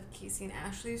jealous of Casey and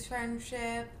Ashley's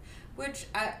friendship, which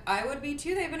I would be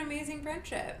too. They have an amazing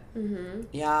friendship. Mm-hmm.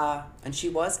 Yeah. And she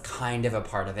was kind of a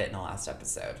part of it in the last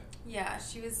episode. Yeah,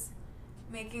 she was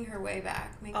making her way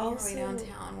back, making her way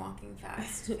downtown, walking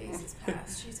fast, faces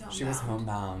past. She's homebound. She was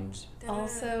homebound.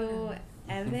 Also,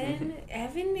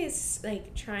 Evan is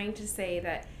like trying to say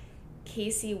that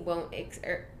Casey won't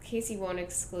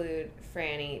exclude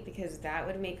Franny because that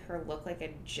would make her look like a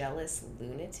jealous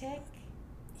lunatic.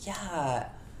 Yeah.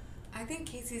 I think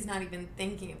Casey's not even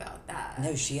thinking about that.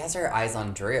 No, she has her eyes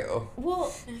on Drew.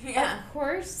 Well, Yeah. of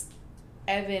course,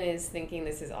 Evan is thinking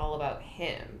this is all about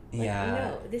him. Like, Yeah.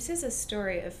 No, this is a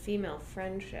story of female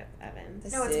friendship, Evan.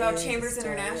 No, it's about Chambers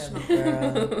International.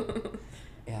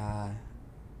 Yeah.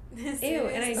 This Ew,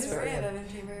 is and I the just- story of Evan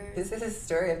Chambers. This is a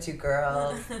story of two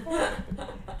girls.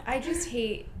 I just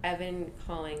hate Evan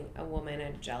calling a woman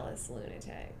a jealous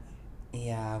lunatic.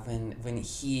 Yeah, when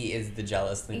he is the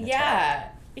jealous lunatic. Yeah,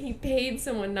 he paid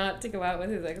someone not to go out with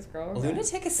his ex-girlfriend.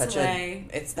 Lunatic is such Slay.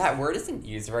 it's that word isn't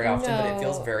used very often, but it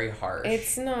feels No. very harsh.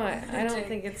 It's not. I don't Lunatic.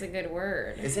 think it's a good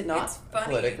word. Is it not It's funny.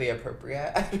 politically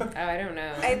appropriate? I don't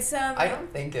know. It's I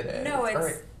don't think it is. No, Or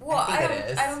it's well. I think it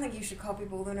is. I don't think you should call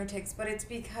people lunatics, but it's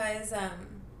because Like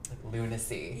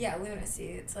lunacy. yeah, lunacy.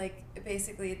 It's like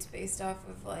basically it's based off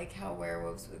of like how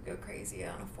werewolves would go crazy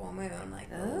on a full moon, like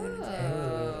the Oh.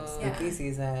 lunatics. Spooky Yeah.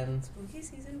 season. Spooky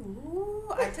season.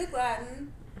 Ooh, I took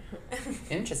Latin.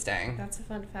 Interesting. That's a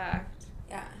fun fact.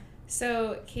 Yeah.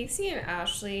 So Casey and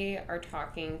Ashley are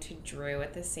talking to Drew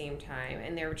at the same time,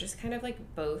 and they're just kind of like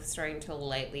both starting to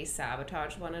lightly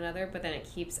sabotage one another, but then it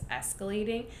keeps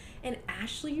escalating. And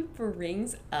Ashley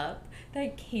brings up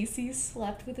that Casey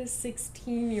slept with a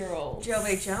 16-year-old.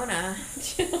 Jailbait Jonah.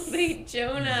 Jailbait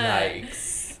Jonah.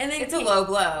 Yikes. And then It's a low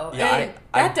blow. Yeah, And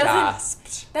I that doesn't.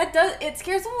 gasped. That does. It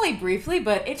scares him only briefly,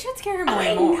 but it should scare him I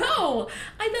way more. know.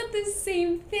 I thought the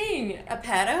same thing. A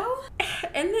pedo?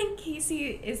 And then Casey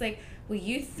is like, well,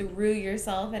 you threw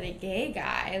yourself at a gay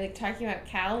guy, like talking about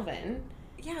Calvin.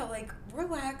 Yeah, like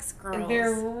relax, girls.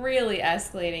 They're really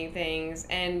escalating things,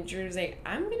 and Drew's like,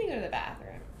 I'm gonna go to the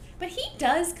bathroom. But he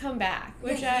does come back,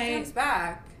 which yeah, he comes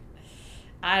back.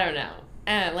 I don't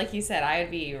know. Like you said, I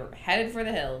would be headed for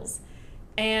the hills.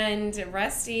 And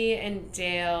Rusty and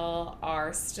Dale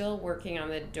are still working on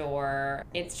the door.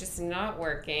 It's just not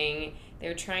working.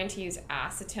 They're trying to use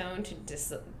acetone to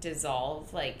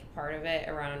dissolve like part of it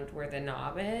around where the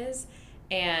knob is,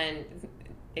 and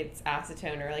it's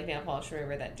acetone or like nail polish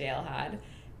remover that Dale had,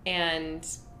 and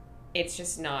it's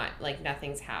just not like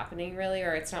nothing's happening really,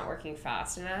 or it's not working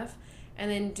fast enough. And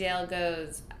then Dale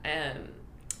goes,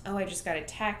 oh, I just got a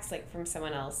text like from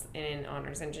someone else in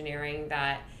honors engineering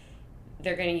that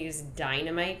they're going to use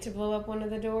dynamite to blow up one of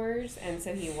the doors, and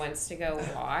so he wants to go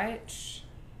watch.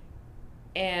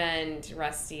 And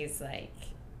Rusty's like,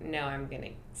 no, I'm going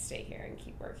to stay here and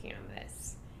keep working on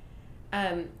this.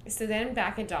 So then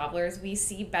back at Dobbler's, we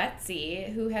see Betsy,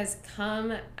 who has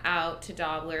come out to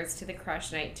Dobbler's to the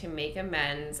crush night to make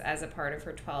amends as a part of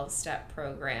her 12-step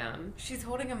program. She's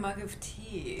holding a mug of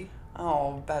tea.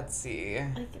 Oh, Betsy.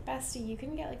 Like, Bestie, you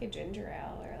can get like a ginger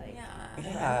ale or like...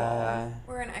 Yeah. Yeah.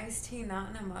 Or an iced tea, not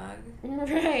in a mug.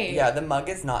 Right. Yeah, the mug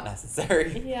is not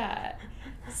necessary. Yeah.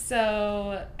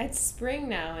 So it's spring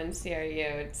now in CRU.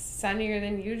 It's sunnier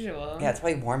than usual. Yeah, it's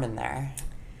probably warm in there.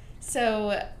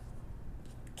 So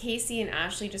Casey and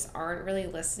Ashley just aren't really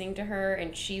listening to her,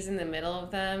 and she's in the middle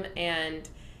of them, and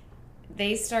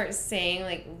they start saying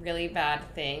like really bad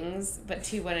things, but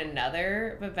to one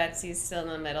another, but Betsy's still in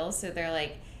the middle, so they're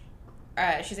like,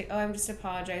 she's like, oh, I'm just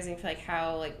apologizing for like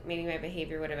how like maybe my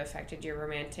behavior would have affected your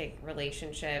romantic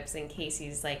relationships, and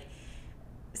Casey's like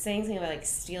saying something about like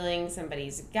stealing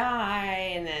somebody's guy,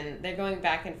 and then they're going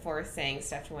back and forth saying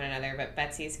stuff to one another, but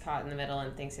Betsy's caught in the middle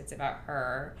and thinks it's about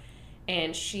her,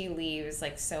 and she leaves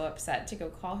like so upset to go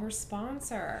call her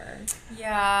sponsor.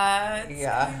 Yeah, it's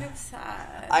Yeah. kind of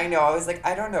sad. I know, I was like,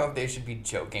 I don't know if they should be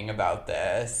joking about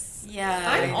this. Yeah,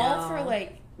 I'm I all know. for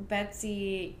like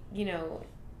Betsy, you know,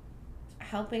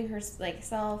 helping her like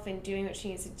self and doing what she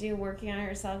needs to do, working on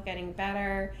herself, getting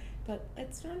better, but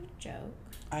it's not a joke.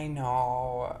 I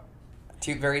know.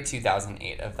 Very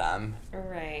 2008 of them.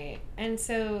 Right. And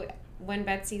so when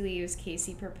Betsy leaves,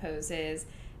 Casey proposes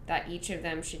that each of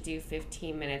them should do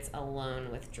 15 minutes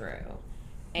alone with Drew.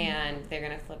 and they're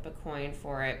going to flip a coin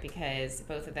for it because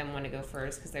both of them want to go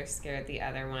first because they're scared the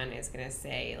other one is going to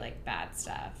say, like, bad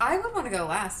stuff. I would want to go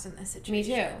last in this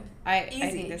situation. Me too. I Easy.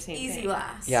 think the same Easy thing.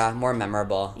 last. Yeah, more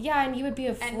memorable. Yeah, and you would be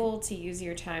a fool to use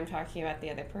your time talking about the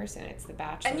other person. It's the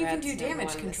Bachelorette. And you can do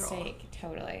damage control. Mistake.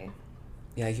 Totally.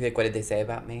 Yeah, you're like, what did they say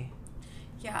about me?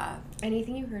 Yeah.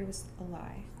 Anything you heard was a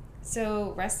lie.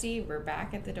 So, Rusty, we're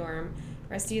back at the dorm.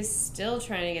 Rusty is still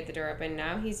trying to get the door open.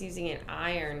 Now he's using an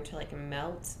iron to, like,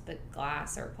 melt the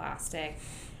glass or plastic.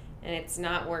 And it's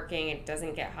not working. It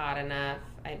doesn't get hot enough.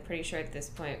 I'm pretty sure at this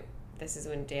point, this is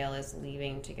when Dale is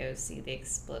leaving to go see the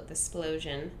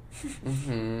explosion.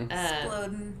 Mm-hmm.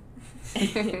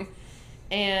 Exploding.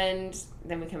 And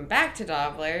then we come back to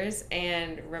Dobler's,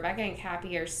 and Rebecca and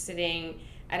Cappy are sitting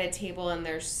at a table, and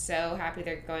they're so happy.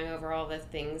 They're going over all the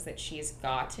things that she's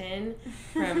gotten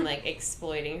from, like,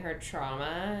 exploiting her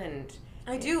trauma. And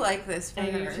I do like this for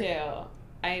I her.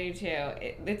 do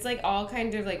too. It's like all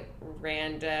kind of, like,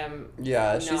 random.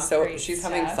 Yeah, not she's great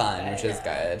having stuff, fun, but- which is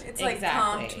good. It's like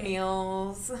Exactly. comped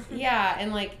meals. Yeah,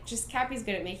 and, like, just Cappy's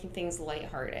good at making things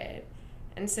lighthearted.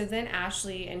 And so then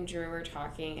Ashley and Drew are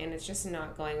talking, and it's just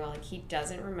not going well. Like, he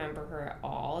doesn't remember her at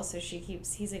all. So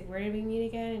he's like, where did we meet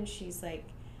again? And she's like,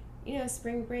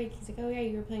 spring break. He's like, oh, yeah,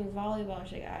 you were playing volleyball.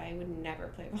 She's like, I would never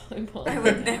play volleyball. I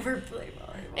would never play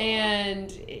volleyball. And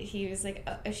he was like,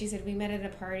 she said, we met at a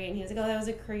party. And he was like, oh, that was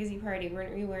a crazy party.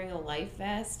 Weren't you wearing a life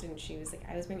vest? And she was like,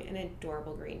 I was wearing an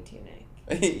adorable green tunic.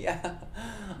 Yeah.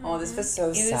 Oh, this was so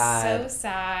It sad. was so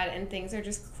sad, and things are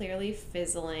just clearly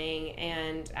fizzling,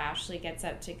 and Ashley gets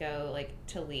up to go, like,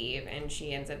 to leave, and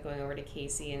she ends up going over to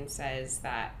Casey and says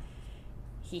that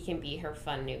he can be her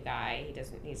fun new guy.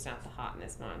 He's not the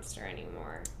hotness monster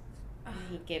anymore. And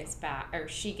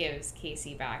she gives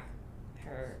Casey back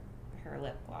her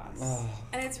lip gloss. Oh.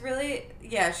 And it's really,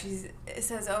 it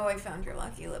says, oh, I found your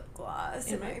lucky lip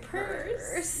gloss in my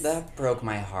purse. That broke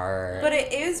my heart. But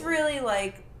it is really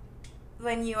like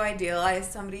when you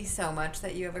idealize somebody so much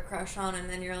that you have a crush on, and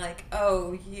then you're like,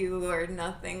 oh, you are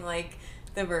nothing like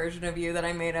the version of you that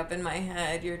I made up in my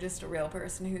head. You're just a real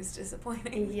person who's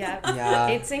disappointing. Yep. Yeah.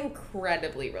 It's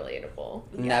incredibly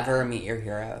relatable. Never meet your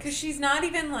hero. Because she's not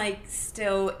even, like,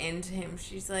 still into him.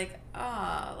 She's like,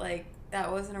 like, that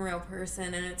wasn't a real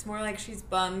person. And it's more like she's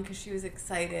bummed because she was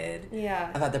excited. Yeah.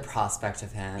 About the prospect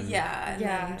of him. Yeah. And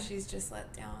Yeah. then she's just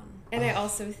let down. And I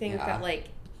also think yeah. that, like,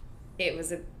 it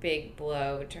was a big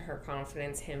blow to her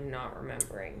confidence, him not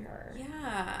remembering her.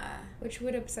 Yeah. Which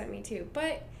would upset me too.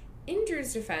 But in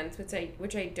Drew's defense,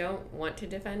 which I don't want to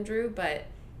defend Drew, but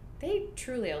they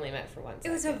truly only met for 1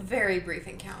 second. It was a very brief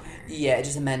encounter. Yeah, it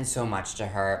just meant so much to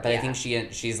her. But I Yeah.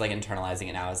 think she's like internalizing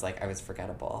it now as like, I was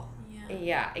forgettable.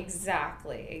 Yeah,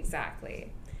 exactly.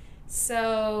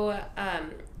 So,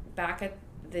 back at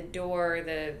the door,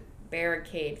 the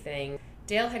barricade thing,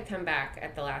 Dale had come back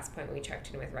at the last point we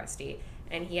checked in with Rusty,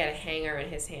 and he had a hanger in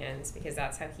his hands because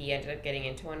that's how he ended up getting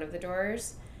into one of the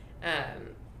doors.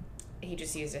 He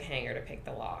just used a hanger to pick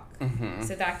the lock. Mm-hmm.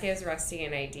 So that gives Rusty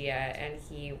an idea, and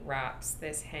he wraps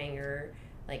this hanger,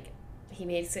 like, he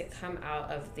makes it come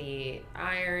out of the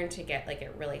iron to get, like,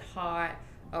 it really hot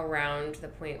around the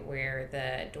point where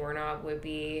the doorknob would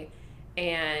be.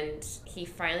 And he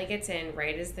finally gets in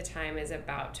right as the time is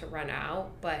about to run out,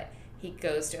 but he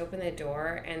goes to open the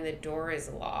door, and the door is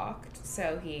locked,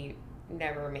 so he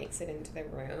never makes it into the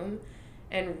room.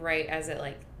 And right as it,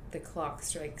 like, the clock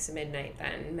strikes midnight,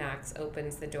 then Max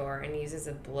opens the door and uses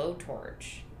a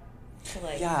blowtorch to,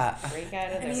 like, break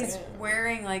out of the And he's room.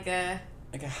 wearing like a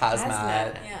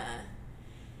hazmat. yeah.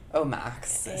 Oh,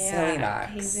 Max. Yeah, Silly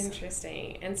Max. he's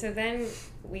interesting. And so then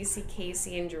we see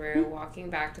Casey and Drew walking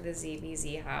back to the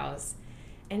ZBZ house,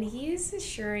 and he's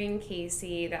assuring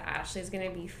Casey that Ashley's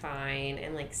going to be fine,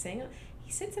 and, like, saying,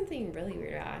 he said something really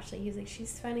weird about Ashley. He's like,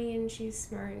 she's funny, and she's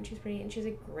smart, and she's pretty, and she has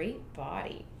a great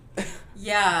body.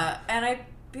 Yeah, and I'd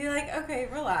be like, okay,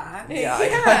 relax. Yeah,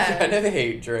 Yeah. I kind of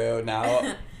hate Drew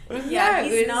now. Yeah, it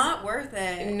he's was- not worth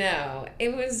it. No,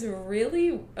 it was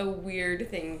really a weird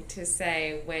thing to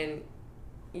say when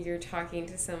you're talking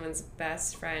to someone's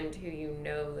best friend who you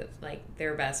know that, like,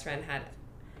 their best friend had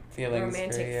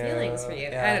romantic feelings for you.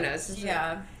 Yeah. I don't know. It's just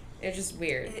Yeah, it's just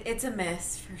weird. it's a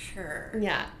miss for sure.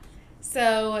 Yeah.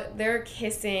 So they're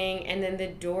kissing, and then the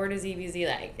door to ZBZ,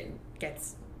 like,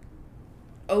 gets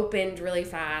opened really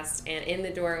fast, and in the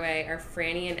doorway are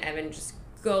Franny and Evan just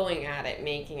going at it,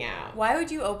 making out. Why would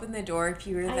you open the door if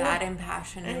you were I that know.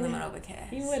 impassioned I in the know. middle of a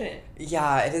kiss? You wouldn't.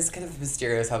 Yeah, it is kind of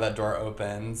mysterious how that door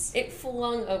opens. It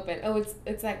flung open. Oh,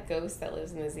 it's that ghost that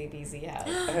lives in the ZBZ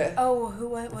house. Oh,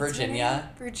 what's her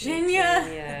Virginia. name?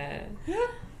 Virginia. Yeah.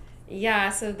 Yeah,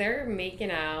 so they're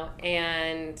making out,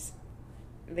 and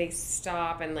they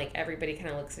stop and like everybody kind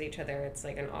of looks at each other. It's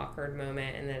like an awkward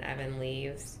moment, and then Evan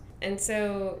leaves. And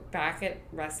so back at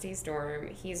Rusty's dorm,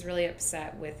 he's really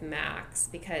upset with Max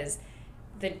because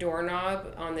the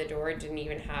doorknob on the door didn't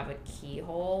even have a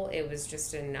keyhole. It was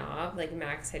just a knob. Like,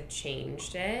 Max had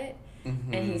changed it.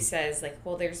 Mm-hmm. And he says, like,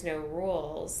 well, there's no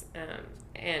rules.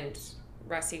 And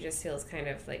Rusty just feels kind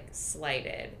of, like,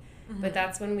 slighted. Mm-hmm. But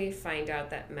that's when we find out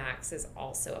that Max is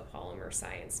also a polymer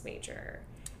science major.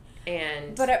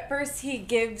 But at first he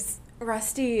gives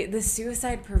Rusty the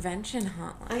suicide prevention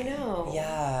hotline. I know.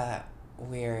 Yeah.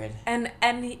 Weird. And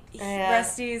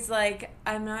Rusty's like,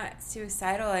 I'm not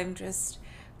suicidal. I'm just,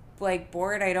 like,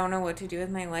 bored. I don't know what to do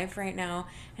with my life right now.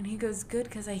 And he goes, good,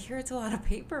 because I hear it's a lot of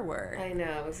paperwork. I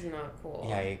know. It was not cool.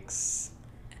 Yikes.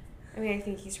 I mean, I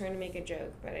think he's trying to make a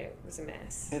joke, but it was a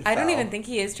mess. I don't even think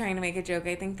he is trying to make a joke.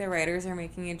 I think the writers are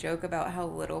making a joke about how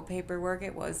little paperwork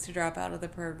it was to drop out of the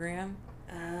program.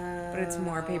 But it's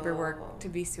more paperwork to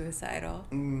be suicidal.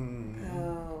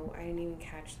 Oh, I didn't even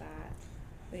catch that.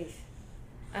 Wait.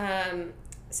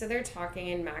 So they're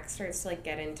talking, and Max starts to, like,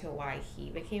 get into why he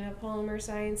became a polymer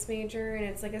science major, and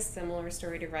it's, like, a similar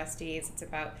story to Rusty's. It's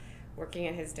about working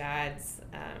at his dad's,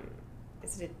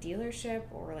 is it a dealership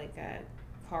or, like, a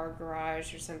car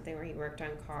garage or something where he worked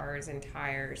on cars and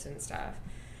tires and stuff.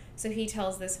 So he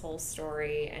tells this whole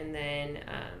story, and then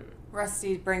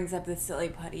Rusty brings up the silly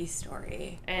putty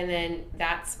story. And then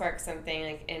that sparks something,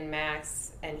 like, in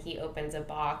Max, and he opens a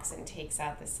box and takes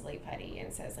out the silly putty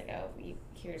and says, like, oh,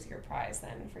 here's your prize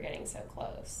then for getting so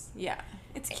close. Yeah.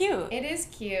 It's cute. It is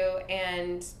cute,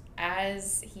 and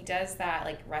as he does that,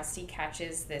 like, Rusty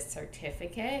catches this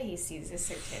certificate. He sees this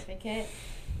certificate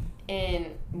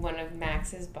in one of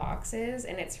Max's boxes,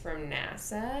 and it's from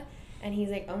NASA. And he's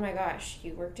like, oh my gosh,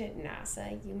 you worked at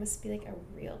NASA? You must be, like, a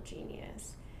real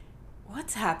genius.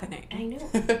 What's happening? I know.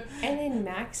 And then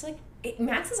Max, like,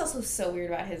 Max is also so weird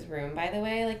about his room, by the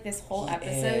way. Like, this whole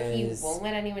episode, he won't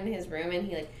let anyone in his room, and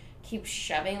he, like, keeps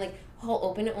shoving. Like, he'll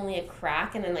open it only a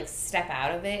crack and then, like, step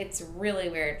out of it. It's really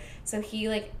weird. So he,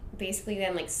 like, basically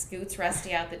then, like, scoots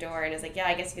Rusty out the door and is like, yeah,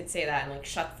 I guess you could say that, and, like,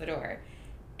 shuts the door.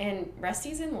 And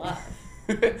Rusty's in love.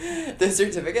 The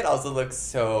certificate also looks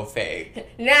so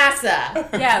fake.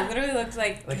 NASA. Yeah, it literally looks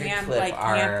like a camp, clip Camp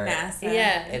art. NASA.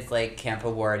 Yeah, It's like Camp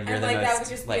Award. You're and the like most that would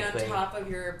just likely. be on top of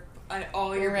your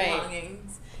all your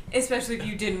belongings, especially if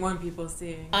you didn't want people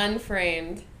seeing.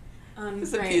 unframed.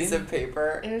 It's a piece of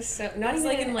paper. It was so not It's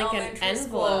even like in like an elementary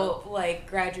envelope. school, like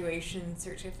graduation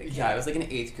certificate. Yeah, it was like an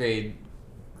 8th grade.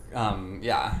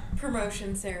 Yeah.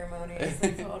 Promotion ceremony, as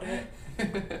they called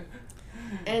it.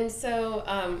 And so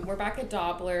we're back at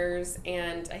Dobler's,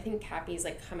 and I think Cappy's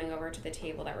like coming over to the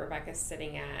table that Rebecca's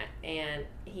sitting at, and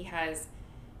he has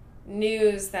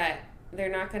news that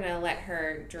they're not going to let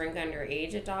her drink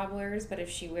underage at Dobler's, but if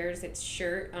she wears its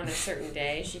shirt on a certain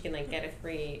day, she can like get a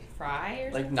free fry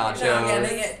or Like something. nachos. Yeah,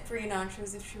 they get free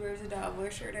nachos if she wears a Dobler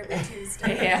shirt every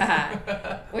Tuesday.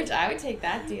 Yeah, which I would take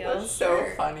that deal. That's so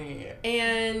funny.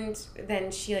 And then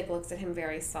she like looks at him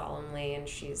very solemnly, and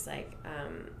she's like,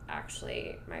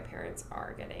 actually, my parents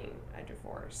are getting a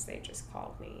divorce. They just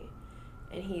called me.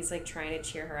 And he's like trying to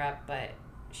cheer her up, but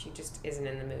she just isn't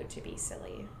in the mood to be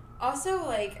silly. Also,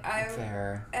 like,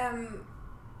 Fair.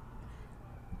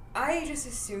 I just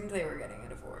assumed they were getting a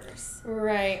divorce.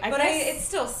 Right. It's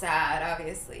still sad,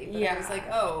 obviously. But Yeah. I was like,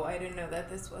 oh, I didn't know that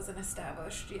this wasn't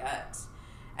established yet.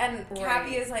 And Right.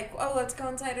 Cappy is like, oh, let's go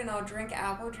inside and I'll drink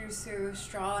apple juice through a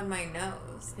straw in my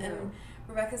nose. Yeah. And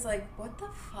Rebecca's like, what the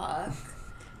fuck?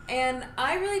 And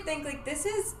I really think, like, this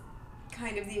is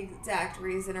kind of the exact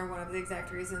reason, or one of the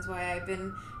exact reasons, why I've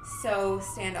been so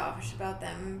standoffish about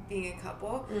them being a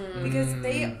couple. Because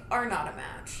they are not a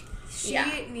match. She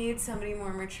needs somebody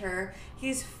more mature.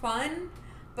 He's fun,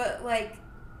 but, like,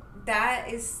 that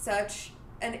is such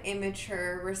an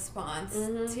immature response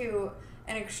to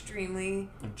an extremely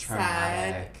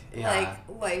sad, like,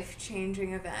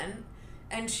 life-changing event.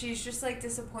 And she's just, like,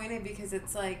 disappointed because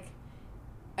it's like,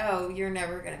 oh, you're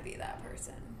never going to be that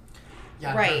person.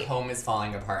 Yeah, Right. her home is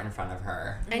falling apart in front of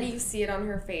her. And you see it on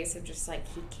her face of just like,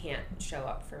 he can't show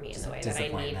up for me in Just the way that I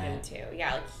need him disappointment. to.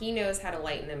 Yeah, like he knows how to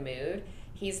lighten the mood.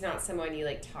 He's not someone you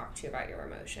like talk to about your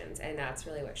emotions, and that's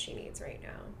really what she needs right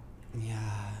now.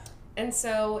 Yeah. And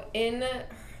so in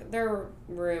their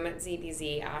room at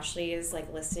ZBZ, Ashley is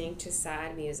like listening to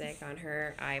sad music on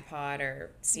her iPod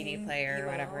or CD player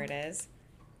or whatever it is.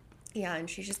 Yeah, and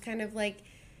she's just kind of like,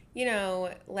 you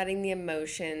know, letting the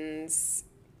emotions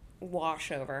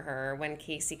wash over her when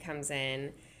Casey comes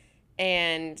in.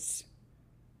 And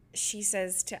she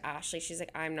says to Ashley, she's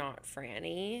like, I'm not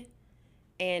Franny.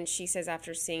 And she says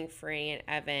after seeing Franny and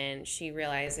Evan, she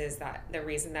realizes that the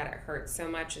reason that it hurts so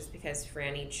much is because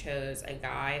Franny chose a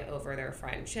guy over their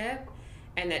friendship,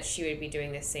 and that she would be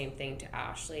doing the same thing to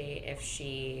Ashley if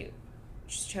she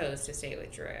chose to stay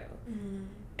with Drew. Mm-hmm.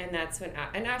 And that's when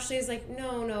and Ashley is like,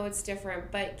 no, it's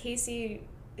different. But Casey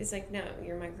is like, no,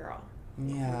 you're my girl.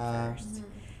 Yeah. First. Mm-hmm.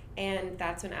 And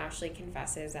that's when Ashley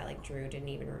confesses that, like, Drew didn't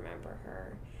even remember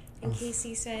her. And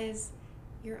Casey says,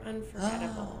 you're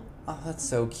unforgettable. Oh, that's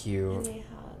so cute. And they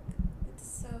hug.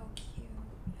 It's so cute.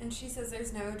 And she says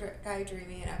there's no guy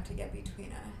dreamy enough to get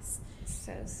between us.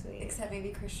 So sweet. Except maybe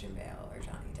Christian Bale or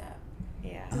Johnny Depp.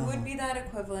 Yeah. Who would be that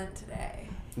equivalent today?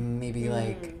 Maybe,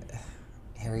 like,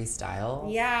 Harry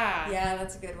Styles? Yeah. Yeah,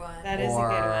 that's a good one. That is a good one.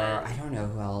 I don't know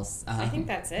who else. I think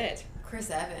that's it. Chris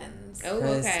Evans. Oh,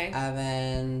 Chris okay.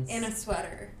 Evans. In a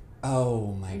sweater.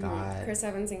 Oh, my God. Chris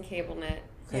Evans in Cable Knit.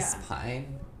 Chris Yeah.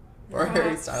 Pine. Or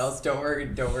Harry Styles. Don't worry,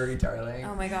 darling.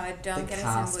 Oh my God, don't the get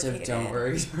cast us of implicated. Don't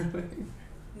Worry, Darling.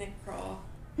 Nick Kroll.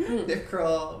 Nick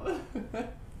Kroll.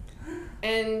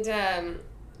 And then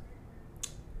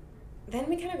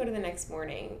we kind of go to the next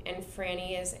morning, and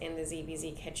Franny is in the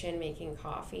ZBZ kitchen making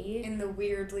coffee. In the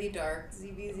weirdly dark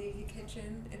ZBZ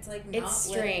kitchen. It's like not It's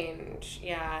lit. strange,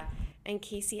 yeah. And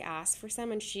Casey asks for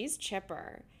some, and she's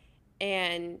chipper.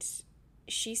 And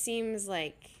she seems,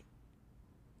 like,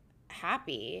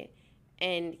 happy.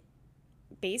 And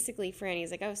basically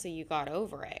Franny's like, oh, so you got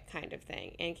over it, kind of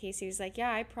thing. And Casey's like,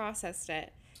 yeah, I processed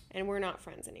it, and we're not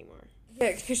friends anymore.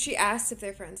 Yeah, because she asked if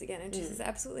they're friends again, and she says,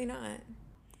 absolutely not.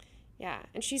 Yeah,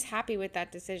 and she's happy with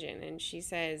that decision. And she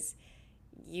says,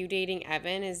 you dating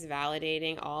Evan is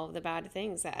validating all of the bad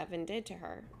things that Evan did to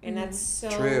her. And that's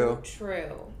so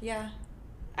true. Yeah.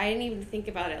 I didn't even think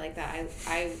about it like that.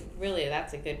 I really,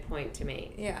 that's a good point to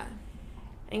make. Yeah.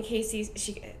 And Casey,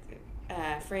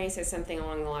 Franny says something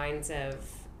along the lines of,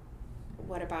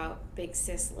 what about big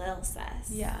sis Lil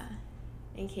sis? Yeah.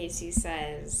 And Casey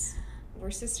says, we're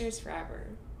sisters forever,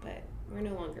 but we're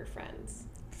no longer friends.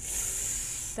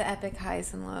 The epic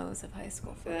highs and lows of high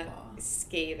school football.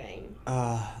 Scathing.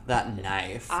 That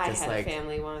knife. I just had like, a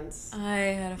family once. I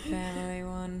had a family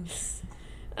once.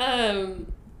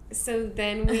 So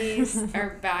then we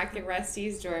are back at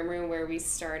Rusty's dorm room where we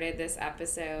started this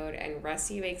episode, and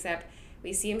Rusty wakes up.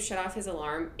 We see him shut off his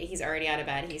alarm. He's already out of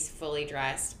bed. He's fully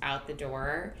dressed out the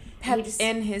door. Pep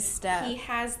in his step. He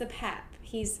has the pep.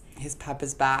 his pep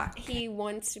is back. He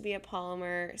wants to be a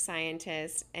polymer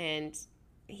scientist, and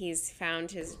he's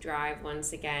found his drive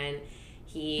once again.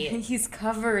 He's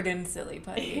covered in silly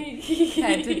putty,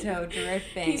 head to toe,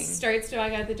 dripping. He starts to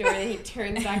walk out the door, and then he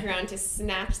turns back around to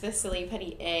snatch the silly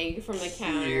putty egg from the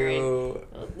counter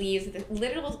and leaves the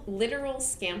literal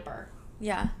scamper.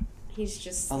 Yeah. He's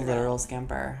just a literal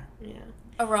scamper. Yeah.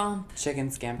 A romp. Chicken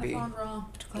scampi. A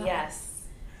romp. Yes.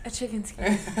 A chicken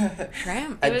scampi.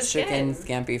 Shrimp. A was chicken good.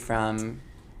 scampi from.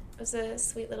 It was a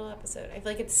sweet little episode. I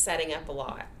feel like it's setting up a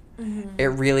lot. Mm-hmm. It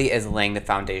really is laying the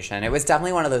foundation. It was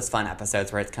definitely one of those fun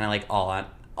episodes where it's kind of like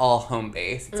all home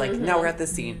base. It's like, now we're at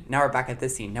this scene. Now we're back at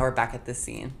this scene. Now we're back at this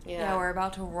scene. Yeah, we're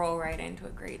about to roll right into a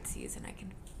great season. I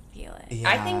can feel it.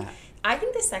 Yeah. I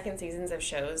think the second seasons of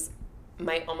shows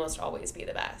might almost always be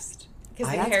the best,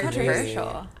 because That's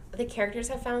controversial. the characters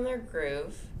have found their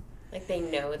groove. Like, they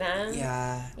know them.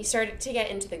 Yeah. You start to get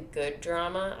into the good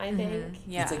drama, I think.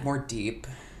 Yeah. It's like more deep.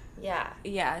 Yeah.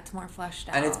 Yeah, it's more fleshed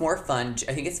out. And it's more fun.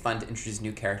 I think it's fun to introduce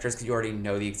new characters because you already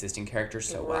know the existing characters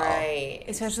so well. Right.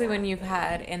 Especially when you've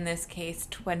had, in this case,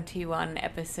 21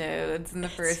 episodes in the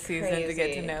first season to get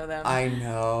to crazy. know them. I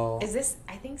know. I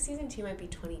think season 2 might be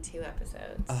 22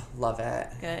 episodes. Oh, love it.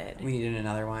 Good. We needed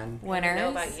another one. I don't know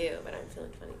Winners. about you, but I'm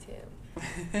feeling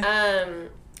 22.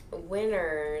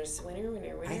 Winners.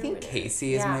 Winner. I think winner.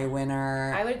 Casey is my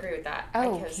winner. I would agree with that. Oh, I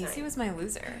co-sign. Casey was my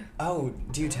loser. Oh,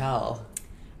 do tell.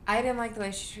 I didn't like the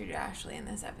way she treated Ashley in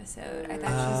this episode. I thought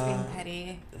she was being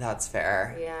petty. That's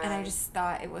fair. Yeah. And I just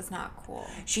thought it was not cool.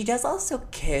 She does also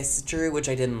kiss Drew, which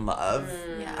I didn't love.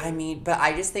 Yeah. I mean, but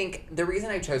I just think the reason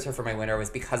I chose her for my winner was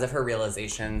because of her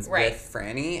realizations Right. with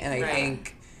Franny. And I Right.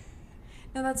 think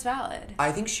No, that's valid.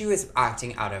 she was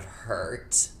acting out of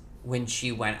hurt when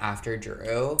she went after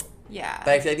Drew. Yeah.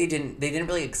 But I feel like they didn't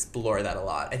really explore that a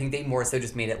lot. I think they more so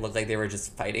just made it look like they were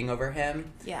just fighting over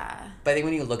him. Yeah. But I think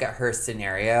when you look at her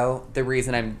scenario, the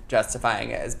reason I'm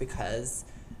justifying it is because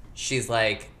she's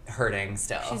like hurting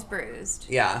still. She's bruised.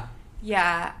 Yeah.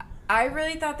 Yeah. I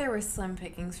really thought there were slim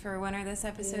pickings for a winner this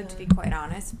episode, to be quite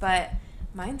honest. But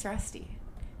mine's Rusty.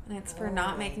 And it's for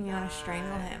not making me want to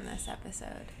strangle him this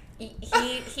episode.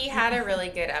 He had a really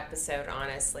good episode,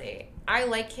 honestly. I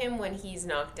like him when he's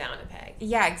knocked down a peg.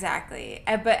 Yeah, exactly.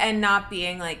 And not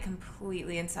being like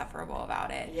completely insufferable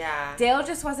about it. Yeah. Dale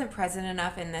just wasn't present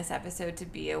enough in this episode to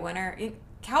be a winner.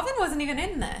 Calvin wasn't even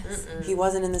in this. He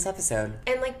wasn't in this episode.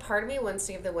 And like part of me wants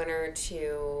to give the winner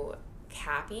to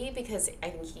Cappy because I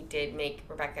think he did make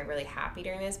Rebecca really happy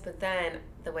during this, but then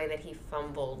the way that he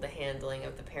fumbled the handling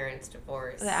of the parents'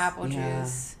 divorce. The apple Yeah.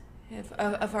 juice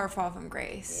of our fall from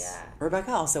grace. Yeah.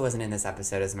 Rebecca also wasn't in this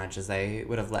episode as much as I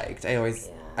would have liked. I always,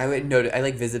 Yeah. I would notice, I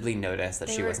like visibly noticed that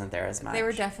They she were- wasn't there as much. They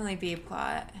were definitely B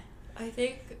plot. I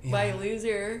think my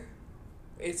loser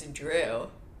is Drew.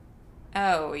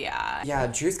 Oh, yeah. Yeah,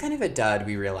 Drew's kind of a dud,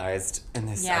 we realized in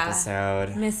this Yeah.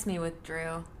 episode. Miss me with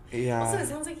Drew. Yeah. Also, it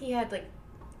sounds like he had like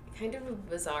kind of a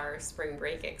bizarre spring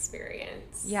break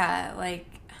experience. Yeah, like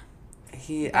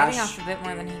He biting Ash, off a bit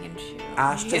more than he can chew.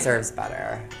 Ash deserves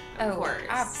better. Of course.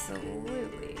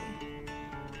 Absolutely.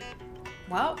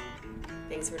 Well,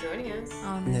 Thanks for joining us.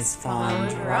 on This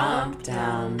fond romp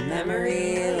down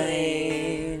memory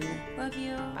lane. Love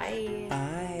you. Bye.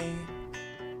 Bye.